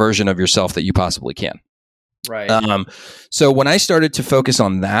best version of yourself that you possibly can. Right. So when I started to focus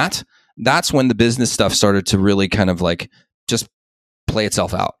on that, that's when the business stuff started to really kind of like just play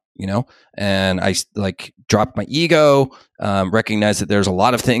itself out. And I like dropped my ego, recognized that there's a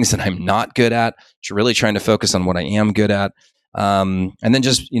lot of things that I'm not good at, just really trying to focus on what I am good at. And then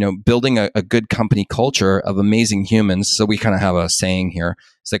just, building a good company culture of amazing humans. So we kind of have a saying here.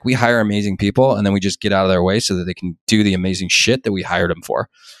 It's like we hire amazing people and then we just get out of their way so that they can do the amazing shit that we hired them for.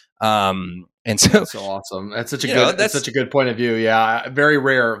 And so that's so awesome. That's such a that's such a good point of view. Yeah. Very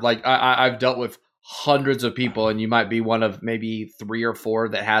rare. Like I've dealt with hundreds of people, and you might be one of maybe 3 or 4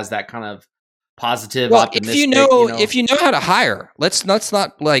 that has that kind of positive, optimistic. If you know how to hire, let's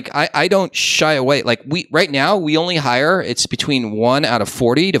not like, I don't shy away. Like right now we only hire, it's between 1 out of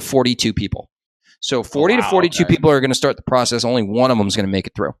 40 to 42 people. So 40 to 42 people are going to start the process. Only one of them is going to make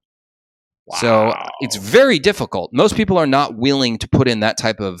it through. Wow. So it's very difficult. Most people are not willing to put in that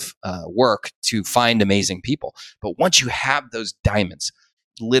type of work to find amazing people. But once you have those diamonds,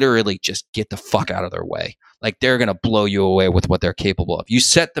 literally just get the fuck out of their way. Like, they're going to blow you away with what they're capable of. You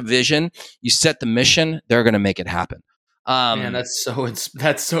set the vision, you set the mission, they're going to make it happen. Man, that's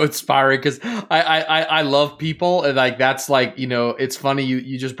so inspiring because I love people, and like that's like, it's funny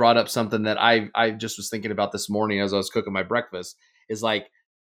you just brought up something that I just was thinking about this morning as I was cooking my breakfast, is like,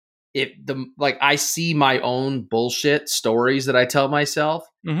 I see my own bullshit stories that I tell myself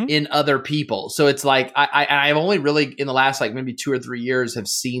in other people. So it's like I've only really in the last like maybe 2 or 3 years have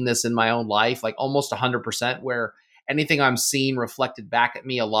seen this in my own life, like almost 100%, where anything I'm seeing reflected back at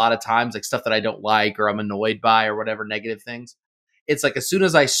me a lot of times, like stuff that I don't like or I'm annoyed by or whatever negative things. It's like as soon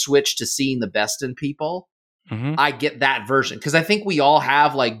as I switch to seeing the best in people, I get that version, because I think we all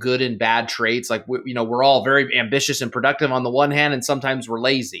have like good and bad traits. Like we're all very ambitious and productive on the one hand, and sometimes we're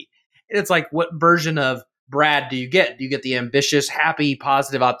lazy. It's like, what version of Brad do you get? Do you get the ambitious, happy,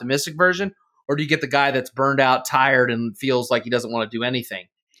 positive, optimistic version? Or do you get the guy that's burned out, tired, and feels like he doesn't want to do anything?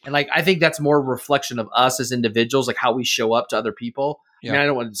 And like, I think that's more a reflection of us as individuals, like how we show up to other people. Yeah. I mean, I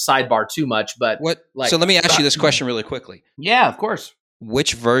don't want to sidebar too much, but so let me ask you this question really quickly. Yeah, of course.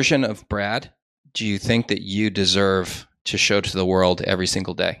 Which version of Brad do you think that you deserve to show to the world every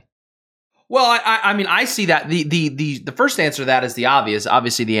single day? Well, I mean, I see that the first answer to that is the obvious,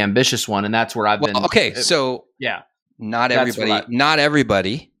 obviously the ambitious one, and that's where I've been. Okay, so yeah, not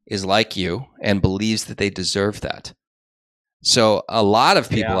everybody is like you and believes that they deserve that. So a lot of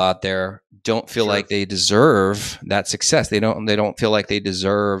people out there don't feel like they deserve that success. They don't feel like they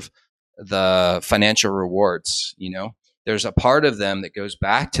deserve the financial rewards. There's a part of them that goes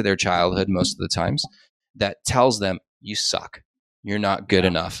back to their childhood most of the times that tells them, you suck. You're not good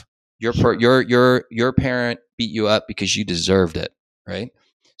enough. Your parent beat you up because you deserved it, right?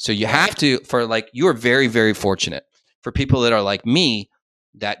 So you have to, you are very, very fortunate. For people that are like me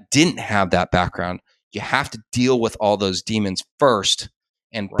that didn't have that background, you have to deal with all those demons first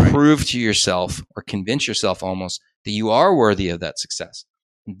and prove to yourself, or convince yourself almost, that you are worthy of that success.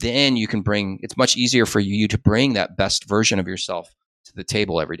 Then you can it's much easier for you to bring that best version of yourself to the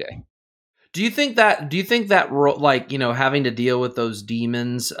table every day. Do you think that like, having to deal with those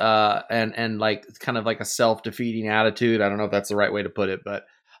demons and like kind of like a self-defeating attitude, I don't know if that's the right way to put it, but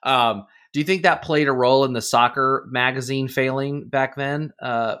do you think that played a role in the soccer magazine failing back then?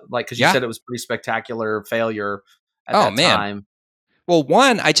 Because you said it was a pretty spectacular failure at that time. Well,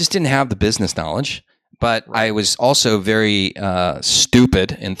 one, I just didn't have the business knowledge, but I was also very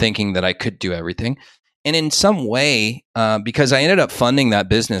stupid in thinking that I could do everything. And in some way, because I ended up funding that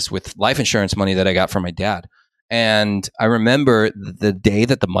business with life insurance money that I got from my dad. And I remember the day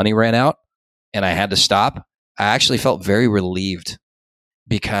that the money ran out and I had to stop, I actually felt very relieved,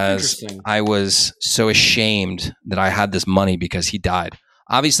 because I was so ashamed that I had this money because he died.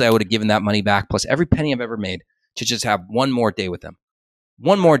 Obviously, I would have given that money back, plus every penny I've ever made, to just have one more day with him.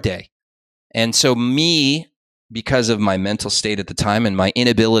 One more day. And so because of my mental state at the time and my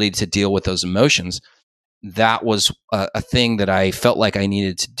inability to deal with those emotions, that was a thing that I felt like I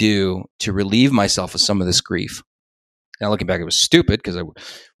needed to do to relieve myself of some of this grief. Now, looking back, it was stupid, because I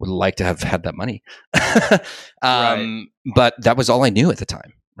would like to have had that money. But that was all I knew at the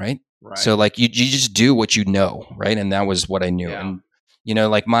time, right? So like you just do what you know, right? And that was what I knew. Yeah.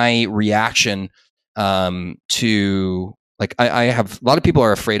 And, like my reaction to, like, I have, a lot of people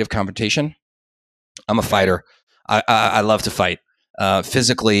are afraid of confrontation. I'm a fighter. I love to fight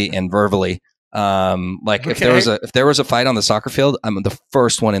physically and verbally. If there was a fight on the soccer field, I'm the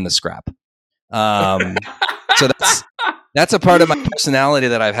first one in the scrap. So that's a part of my personality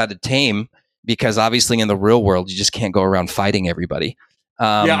that I've had to tame, because obviously in the real world, you just can't go around fighting everybody.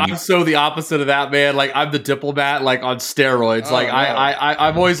 I'm so the opposite of that, man. Like, I'm the diplomat, like on steroids.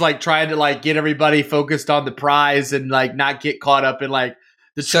 I'm always like trying to like get everybody focused on the prize and like not get caught up in like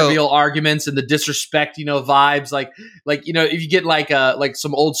the trivial arguments and the disrespect, vibes. Like, if you get like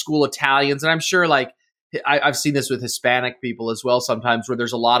some old school Italians, and I'm sure like I've seen this with Hispanic people as well sometimes, where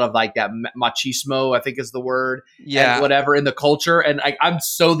there's a lot of like that machismo, I think is the word, and whatever in the culture. And I'm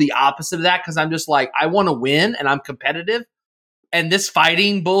so the opposite of that, because I'm just like, I want to win and I'm competitive. And this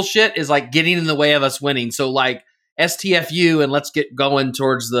fighting bullshit is like getting in the way of us winning. So like STFU, and let's get going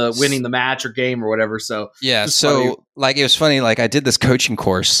towards the winning the match or game or whatever. So like, it was funny. Like, I did this coaching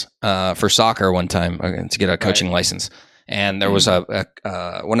course for soccer one time to get a coaching license. And there was one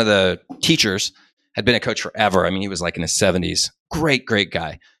of the teachers had been a coach forever. I mean, he was like in his 70s. Great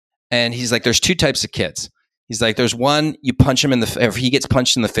guy. And he's like, there's two types of kids. He's like, there's one, you punch him if he gets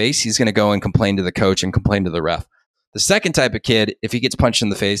punched in the face, he's going to go and complain to the coach and complain to the ref. The second type of kid, if he gets punched in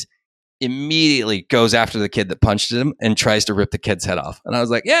the face, immediately goes after the kid that punched him and tries to rip the kid's head off. And I was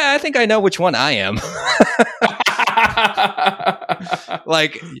like, yeah, I think I know which one I am.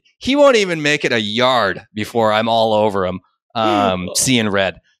 Like, he won't even make it a yard before I'm all over him, seeing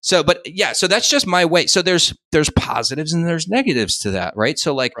red. But yeah, so that's just my way. So there's positives and there's negatives to that, right?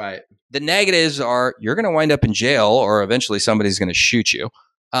 So like Right. the negatives are you're going to wind up in jail or eventually somebody's going to shoot you.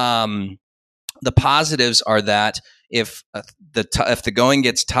 The positives are that if the going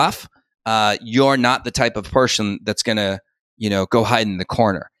gets tough, you're not the type of person that's going to, go hide in the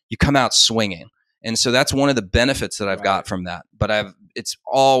corner. You come out swinging. And so that's one of the benefits that I've got from that. But it's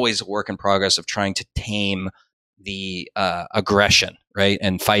always a work in progress of trying to tame the aggression, right,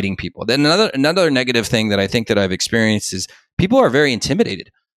 and fighting people. Then another negative thing that I think that I've experienced is people are very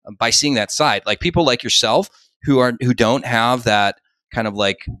intimidated by seeing that side. Like people like yourself who don't have that kind of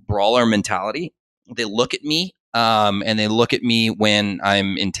like brawler mentality. They look at me and they look at me when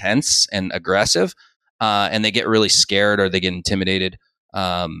I'm intense and aggressive, and they get really scared or they get intimidated.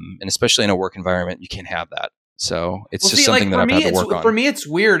 And especially in a work environment, you can't have that. So it's just something that I've had to work on. For me, it's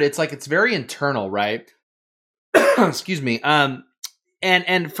weird. It's like it's very internal, right? Excuse me.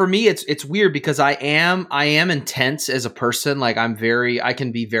 And for me, it's weird because I am intense as a person. Like I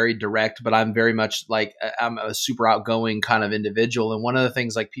can be very direct, but I'm very much like I'm a super outgoing kind of individual. And one of the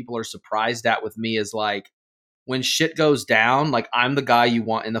things like people are surprised at with me is like when shit goes down, like I'm the guy you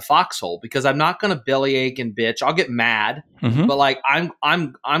want in the foxhole because I'm not going to bellyache and bitch. I'll get mad, but like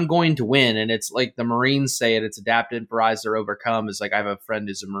I'm going to win. And it's like the Marines say it. It's adapt, improvise, or overcome. Is like I have a friend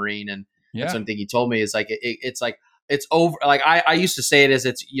who's a Marine, and that's something he told me is like it's like. It's over. Like I used to say it as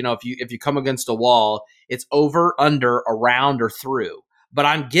it's, if you come against a wall, it's over, under, around, or through. But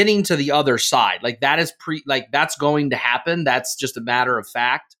I'm getting to the other side. Like that is that's going to happen. That's just a matter of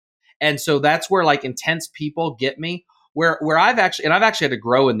fact. And so that's where like intense people get me. Where I've actually had to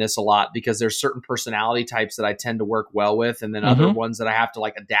grow in this a lot because there's certain personality types that I tend to work well with, and then other ones that I have to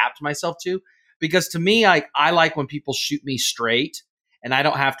like adapt myself to. Because to me, I like when people shoot me straight. And I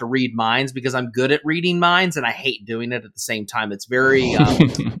don't have to read minds because I'm good at reading minds and I hate doing it at the same time. It's very,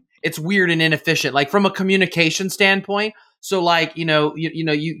 it's weird and inefficient, like from a communication standpoint. So like, you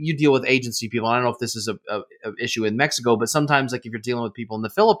deal with agency people. I don't know if this is a issue in Mexico, but sometimes like if you're dealing with people in the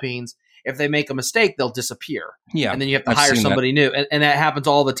Philippines, if they make a mistake, they'll disappear. Yeah. And then you have to hire somebody new. And that happens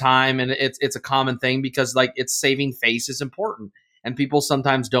all the time. And it's a common thing because like it's saving face is important. And people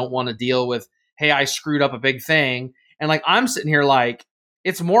sometimes don't want to deal with, hey, I screwed up a big thing. And like, I'm sitting here like,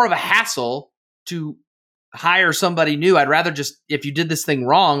 it's more of a hassle to hire somebody new. I'd rather just, if you did this thing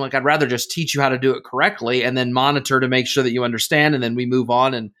wrong, like I'd rather just teach you how to do it correctly and then monitor to make sure that you understand. And then we move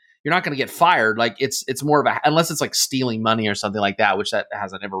on and you're not going to get fired. Like it's more of a, unless it's like stealing money or something like that, which that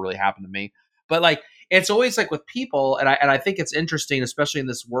hasn't ever really happened to me. But like, it's always like with people. And I think it's interesting, especially in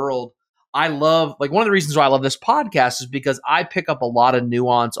this world. I love, like one of the reasons why I love this podcast is because I pick up a lot of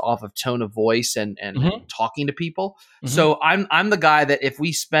nuance off of tone of voice and talking to people. So I'm the guy that if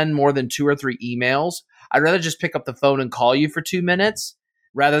we spend more than 2 or 3 emails, I'd rather just pick up the phone and call you for 2 minutes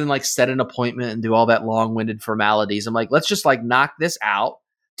rather than like set an appointment and do all that long-winded formalities. I'm like, let's just like knock this out.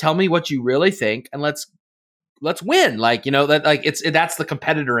 Tell me what you really think and let's win. Like, that like that's the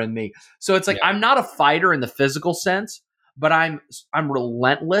competitor in me. So it's like, I'm not a fighter in the physical sense, but I'm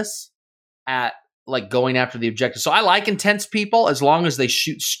relentless at like going after the objective. So I like intense people as long as they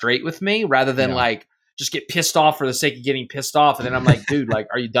shoot straight with me rather than like just get pissed off for the sake of getting pissed off. And then I'm like, dude, like,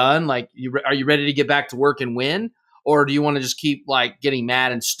 are you done? Like, are you ready to get back to work and win? Or do you want to just keep like getting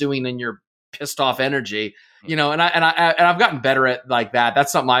mad and stewing in your pissed off energy? And I've gotten better at like that.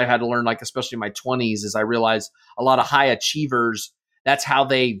 That's something I had to learn, like, especially in my 20s, is I realized a lot of high achievers, that's how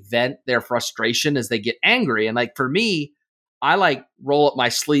they vent their frustration as they get angry. And like, for me, I like roll up my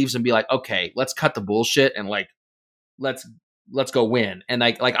sleeves and be like, okay, let's cut the bullshit and like, let's go win. And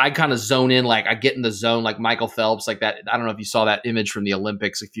like I kind of zone in, like I get in the zone, like Michael Phelps, like that. I don't know if you saw that image from the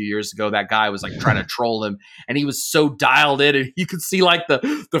Olympics a few years ago. That guy was like trying to troll him and he was so dialed in and you could see like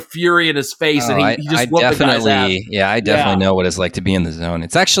the fury in his face. And he just whooped the guy's ass. I definitely know what it's like to be in the zone.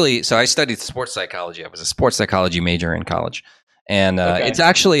 It's actually, so I studied sports psychology. I was a sports psychology major in college. And it's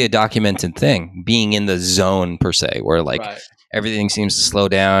actually a documented thing, being in the zone per se, where like everything seems to slow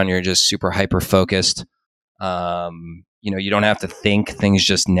down. You're just super hyper focused. You don't have to think; things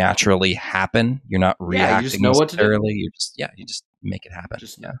just naturally happen. You're not reacting you just know necessarily. What to do. You just make it happen.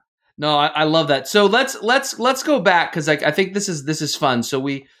 No, I love that. So let's go back because I think this is fun. So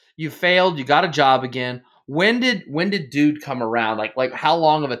you failed, you got a job again. When did Dude come around? Like how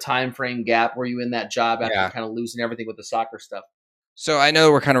long of a time frame gap were you in that job after kind of losing everything with the soccer stuff? So I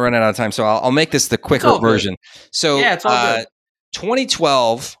know we're kind of running out of time, so I'll make this the quicker version. So it's all good.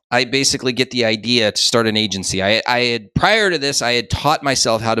 2012, I basically get the idea to start an agency. I had, prior to this, I had taught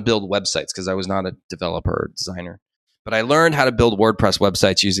myself how to build websites because I was not a developer or designer, but I learned how to build WordPress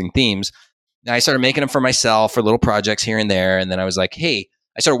websites using themes. And I started making them for myself for little projects here and there. And then I was like, hey,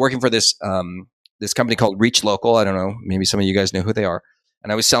 I started working for this this company called Reach Local. I don't know, maybe some of you guys know who they are.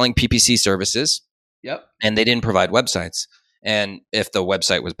 And I was selling PPC services. Yep. And they didn't provide websites. And if the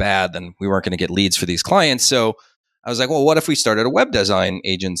website was bad, then we weren't going to get leads for these clients. So I was like, well, what if we started a web design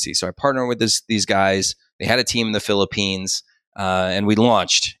agency? So I partnered with these guys. They had a team in the Philippines, and we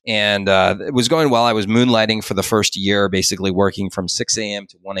launched. And it was going well. I was moonlighting for the first year, basically working from 6 a.m.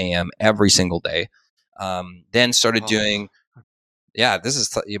 to 1 a.m. every single day. Then started doing, this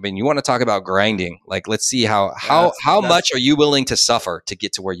is, I mean, you want to talk about grinding. Like, let's see how much are you willing to suffer to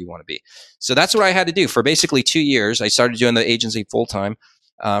get to where you want to be? So that's what I had to do for basically 2 years. I started doing the agency full time.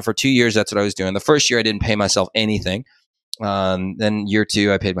 For 2 years, that's what I was doing. The first year, I didn't pay myself anything. Then year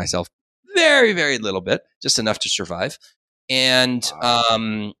 2, I paid myself very, very little bit, just enough to survive. And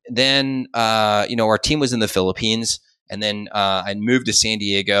then, our team was in the Philippines. And then I moved to San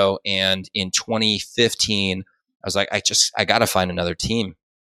Diego. And in 2015, I was like, I got to find another team.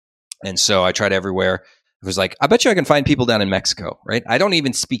 And so I tried everywhere. It was like, I bet you I can find people down in Mexico, right? I don't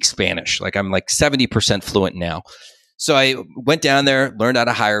even speak Spanish. Like, I'm like 70% fluent now. So I went down there, learned how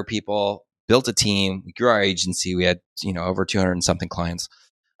to hire people, built a team. We grew our agency. We had, over 200 and something clients.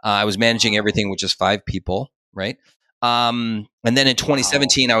 I was managing everything with just 5 people, right? And then in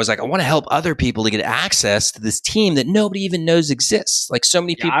 2017, I was like, I want to help other people to get access to this team that nobody even knows exists. Like, so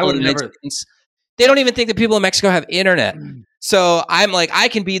many people in the United States, they don't even think that people in Mexico have internet. So I'm like, I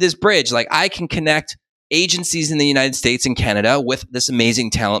can be this bridge. Like, I can connect agencies in the United States and Canada with this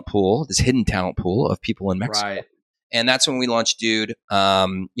amazing talent pool, this hidden talent pool of people in Mexico. Right. And that's when we launched Dude.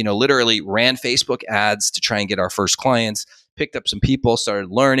 Literally ran Facebook ads to try and get our first clients, picked up some people,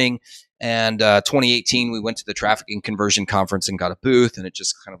 started learning. And 2018, we went to the Trafficking Conversion Conference and got a booth, and it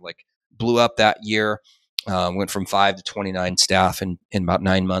just kind of like blew up that year. Went from 5 to 29 staff in about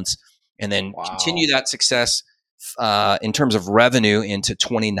 9 months. And then continue that success in terms of revenue into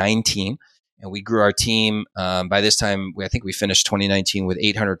 2019. And we grew our team. By this time, I think we finished 2019 with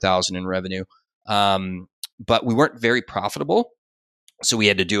 $800,000 in revenue. But we weren't very profitable. So we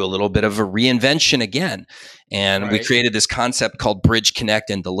had to do a little bit of a reinvention again. And we created this concept called Bridge,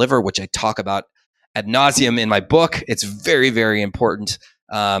 Connect, and Deliver, which I talk about ad nauseum in my book. It's very, very important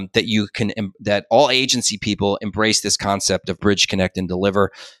that all agency people embrace this concept of Bridge, Connect, and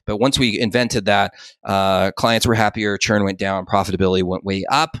Deliver. But once we invented that, clients were happier, churn went down, profitability went way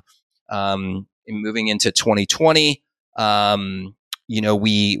up. Moving into 2020,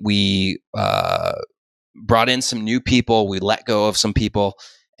 we brought in some new people. We let go of some people,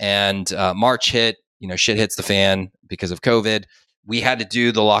 and March hit. Shit hits the fan because of COVID. We had to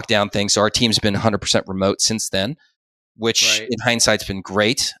do the lockdown thing, so our team's been 100% remote since then, which in hindsight's been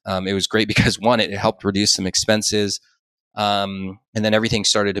great. It was great because one, it helped reduce some expenses, and then everything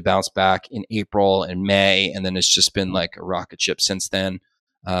started to bounce back in April and May, and then it's just been like a rocket ship since then.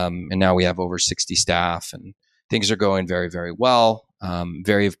 And now we have over 60 staff, and things are going very, very well.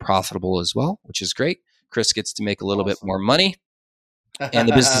 Very profitable as well, which is great. Chris gets to make a little bit more money, and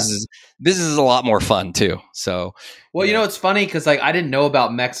the business is a lot more fun too. So, well, it's funny because I didn't know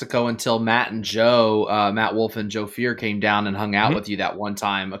about Mexico until Matt Wolf and Joe Fear came down and hung out with you that one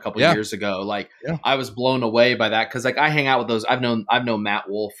time a couple of years ago. I was blown away by that because I hang out with those. I've known Matt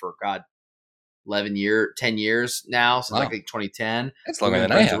Wolf for 10 years now since I think 2010. That's longer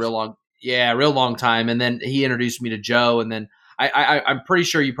than I have. Real long time. And then he introduced me to Joe, and then I'm pretty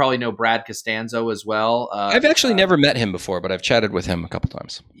sure you probably know Brad Costanzo as well. I've actually never met him before, but I've chatted with him a couple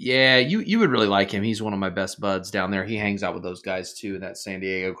times. Yeah, you would really like him. He's one of my best buds down there. He hangs out with those guys too in that San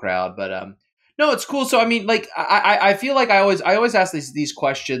Diego crowd. But no, it's cool. So I mean, I feel like I always ask these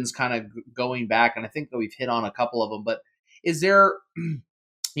questions, kind of going back, and I think that we've hit on a couple of them. But is there,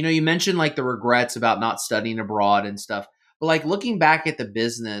 you mentioned the regrets about not studying abroad and stuff, but looking back at the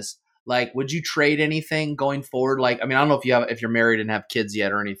business. Would you trade anything going forward? I don't know if you're married and have kids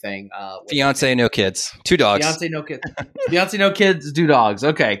yet or anything. Fiance, no kids, 2 dogs. Fiance, no kids. Fiance, no kids, 2 dogs.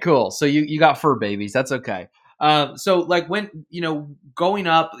 Okay, cool. So you got fur babies. That's okay. So when going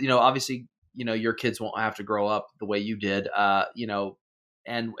up, obviously your kids won't have to grow up the way you did,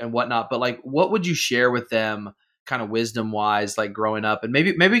 and whatnot. But what would you share with them, kind of wisdom wise, growing up? And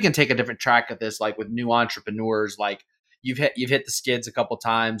maybe we can take a different track at this, with new entrepreneurs, You've hit the skids a couple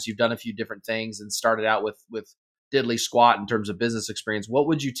times. You've done a few different things and started out with diddly squat in terms of business experience. What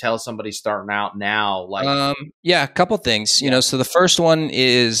would you tell somebody starting out now? A couple things. So the first one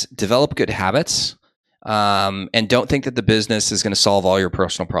is develop good habits, and don't think that the business is going to solve all your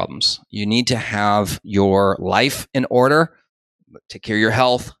personal problems. You need to have your life in order. Take care of your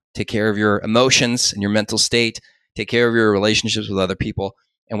health. Take care of your emotions and your mental state. Take care of your relationships with other people.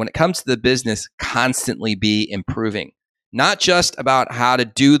 And when it comes to the business, constantly be improving. not just about how to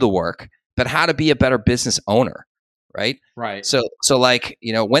do the work, but how to be a better business owner, right? Right. So like,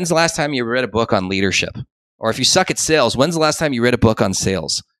 when's the last time you read a book on leadership? Or if you suck at sales, when's the last time you read a book on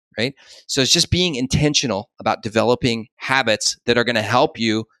sales, right? So it's just being intentional about developing habits that are going to help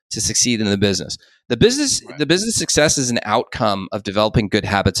you to succeed in the business. The business success is an outcome of developing good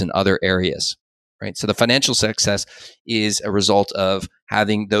habits in other areas, right? So the financial success is a result of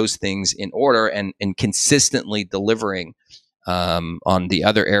having those things in order and consistently delivering on the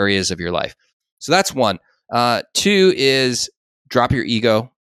other areas of your life. So that's one. Two is drop your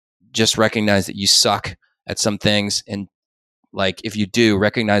ego. Just recognize that you suck at some things, and like if you do,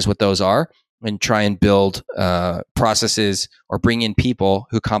 recognize what those are and try and build processes or bring in people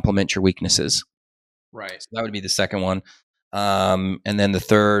who complement your weaknesses. Right. So that would be the second one. And then the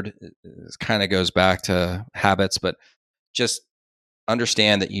third kind of goes back to habits, but just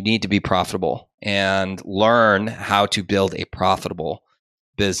understand that you need to be profitable and learn how to build a profitable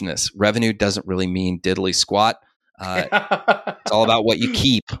business. Revenue doesn't really mean diddly squat. It's all about what you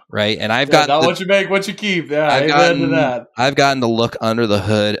keep, right? And I've got not what you make, what you keep. Yeah, I've gotten to look under the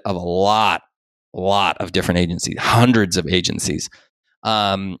hood of a lot of different agencies, hundreds of agencies.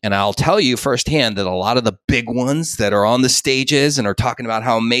 And I'll tell you firsthand that a lot of the big ones that are on the stages and are talking about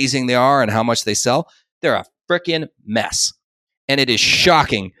how amazing they are and how much they sell, they're a freaking mess. And it is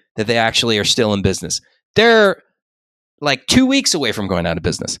shocking that they actually are still in business. They're like 2 weeks away from going out of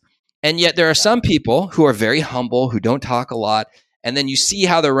business. And yet there are some people who are very humble, who don't talk a lot. And then you see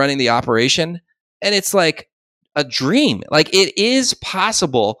how they're running the operation. And it's like a dream. Like it is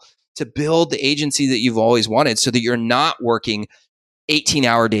possible to build the agency that you've always wanted so that you're not working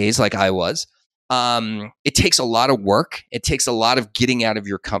 18-hour days like I was. It takes a lot of work. It takes a lot of getting out of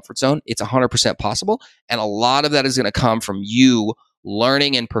your comfort zone. It's 100% possible. And a lot of that is going to come from you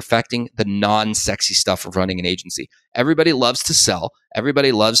learning and perfecting the non-sexy stuff of running an agency. Everybody loves to sell.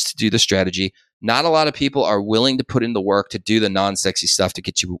 Everybody loves to do the strategy. Not a lot of people are willing to put in the work to do the non-sexy stuff to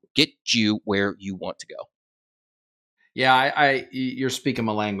get you where you want to go. Yeah, you're speaking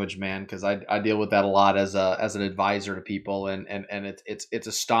my language, man, because I deal with that a lot as an advisor to people, and it's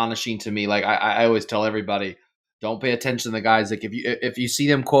astonishing to me. Like I always tell everybody, don't pay attention to the guys. Like if you see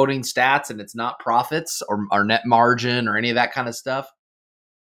them quoting stats and it's not profits or net margin or any of that kind of stuff,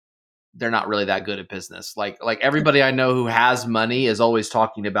 they're not really that good at business. Like everybody I know who has money is always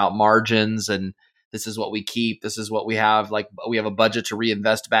talking about margins and this is what we keep. This is what we have. Like we have a budget to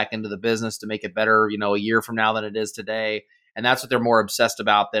reinvest back into the business to make it better, a year from now than it is today. And that's what they're more obsessed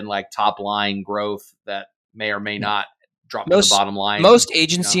about than like top line growth that may or may not drop to the bottom line. Most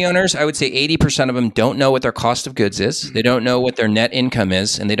agency owners, I would say 80% of them don't know what their cost of goods is. They don't know what their net income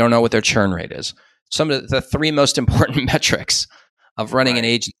is, and they don't know what their churn rate is. Some of the three most important metrics of running an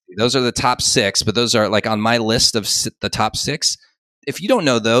agency. Those are the top 6, but those are like on my list of the top 6. If you don't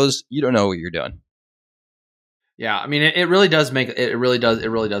know those, you don't know what you're doing. Yeah, I mean, it really does make it really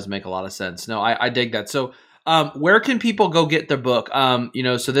does make a lot of sense. No, I dig that. So, where can people go get the book? So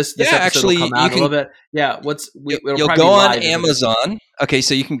this episode actually, will come out a little bit. Yeah, you'll go on Amazon. Okay,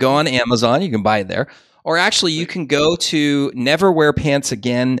 so you can go on Amazon. You can buy it there, or actually, you can go to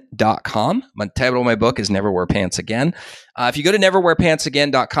neverwearpantsagain.com. My title of my book is Never Wear Pants Again. If you go to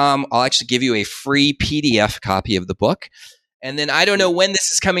neverwearpantsagain.com, I'll actually give you a free PDF copy of the book. And then I don't know when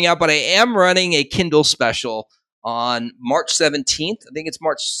this is coming out, but I am running a Kindle special on March 17th. I think it's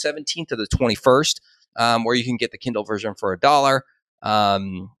March 17th to the 21st, where you can get the Kindle version for $1.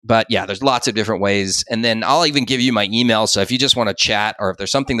 But yeah, there's lots of different ways. And then I'll even give you my email. So if you just want to chat or if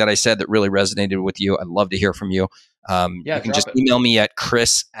there's something that I said that really resonated with you, I'd love to hear from you. You can just email me at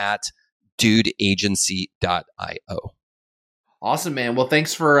chris@dudeagency.io. Awesome, man. Well,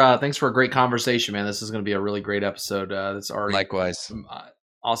 thanks for a great conversation, man. This is going to be a really great episode. That's already likewise.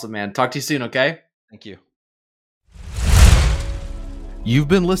 Awesome, man. Talk to you soon. Okay. Thank you. You've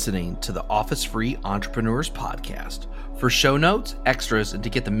been listening to the Office Free Entrepreneurs Podcast. For show notes, extras, and to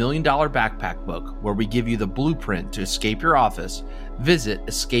get the $1 Million Backpack book, where we give you the blueprint to escape your office, visit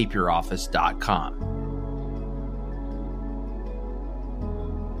escapeyouroffice.com.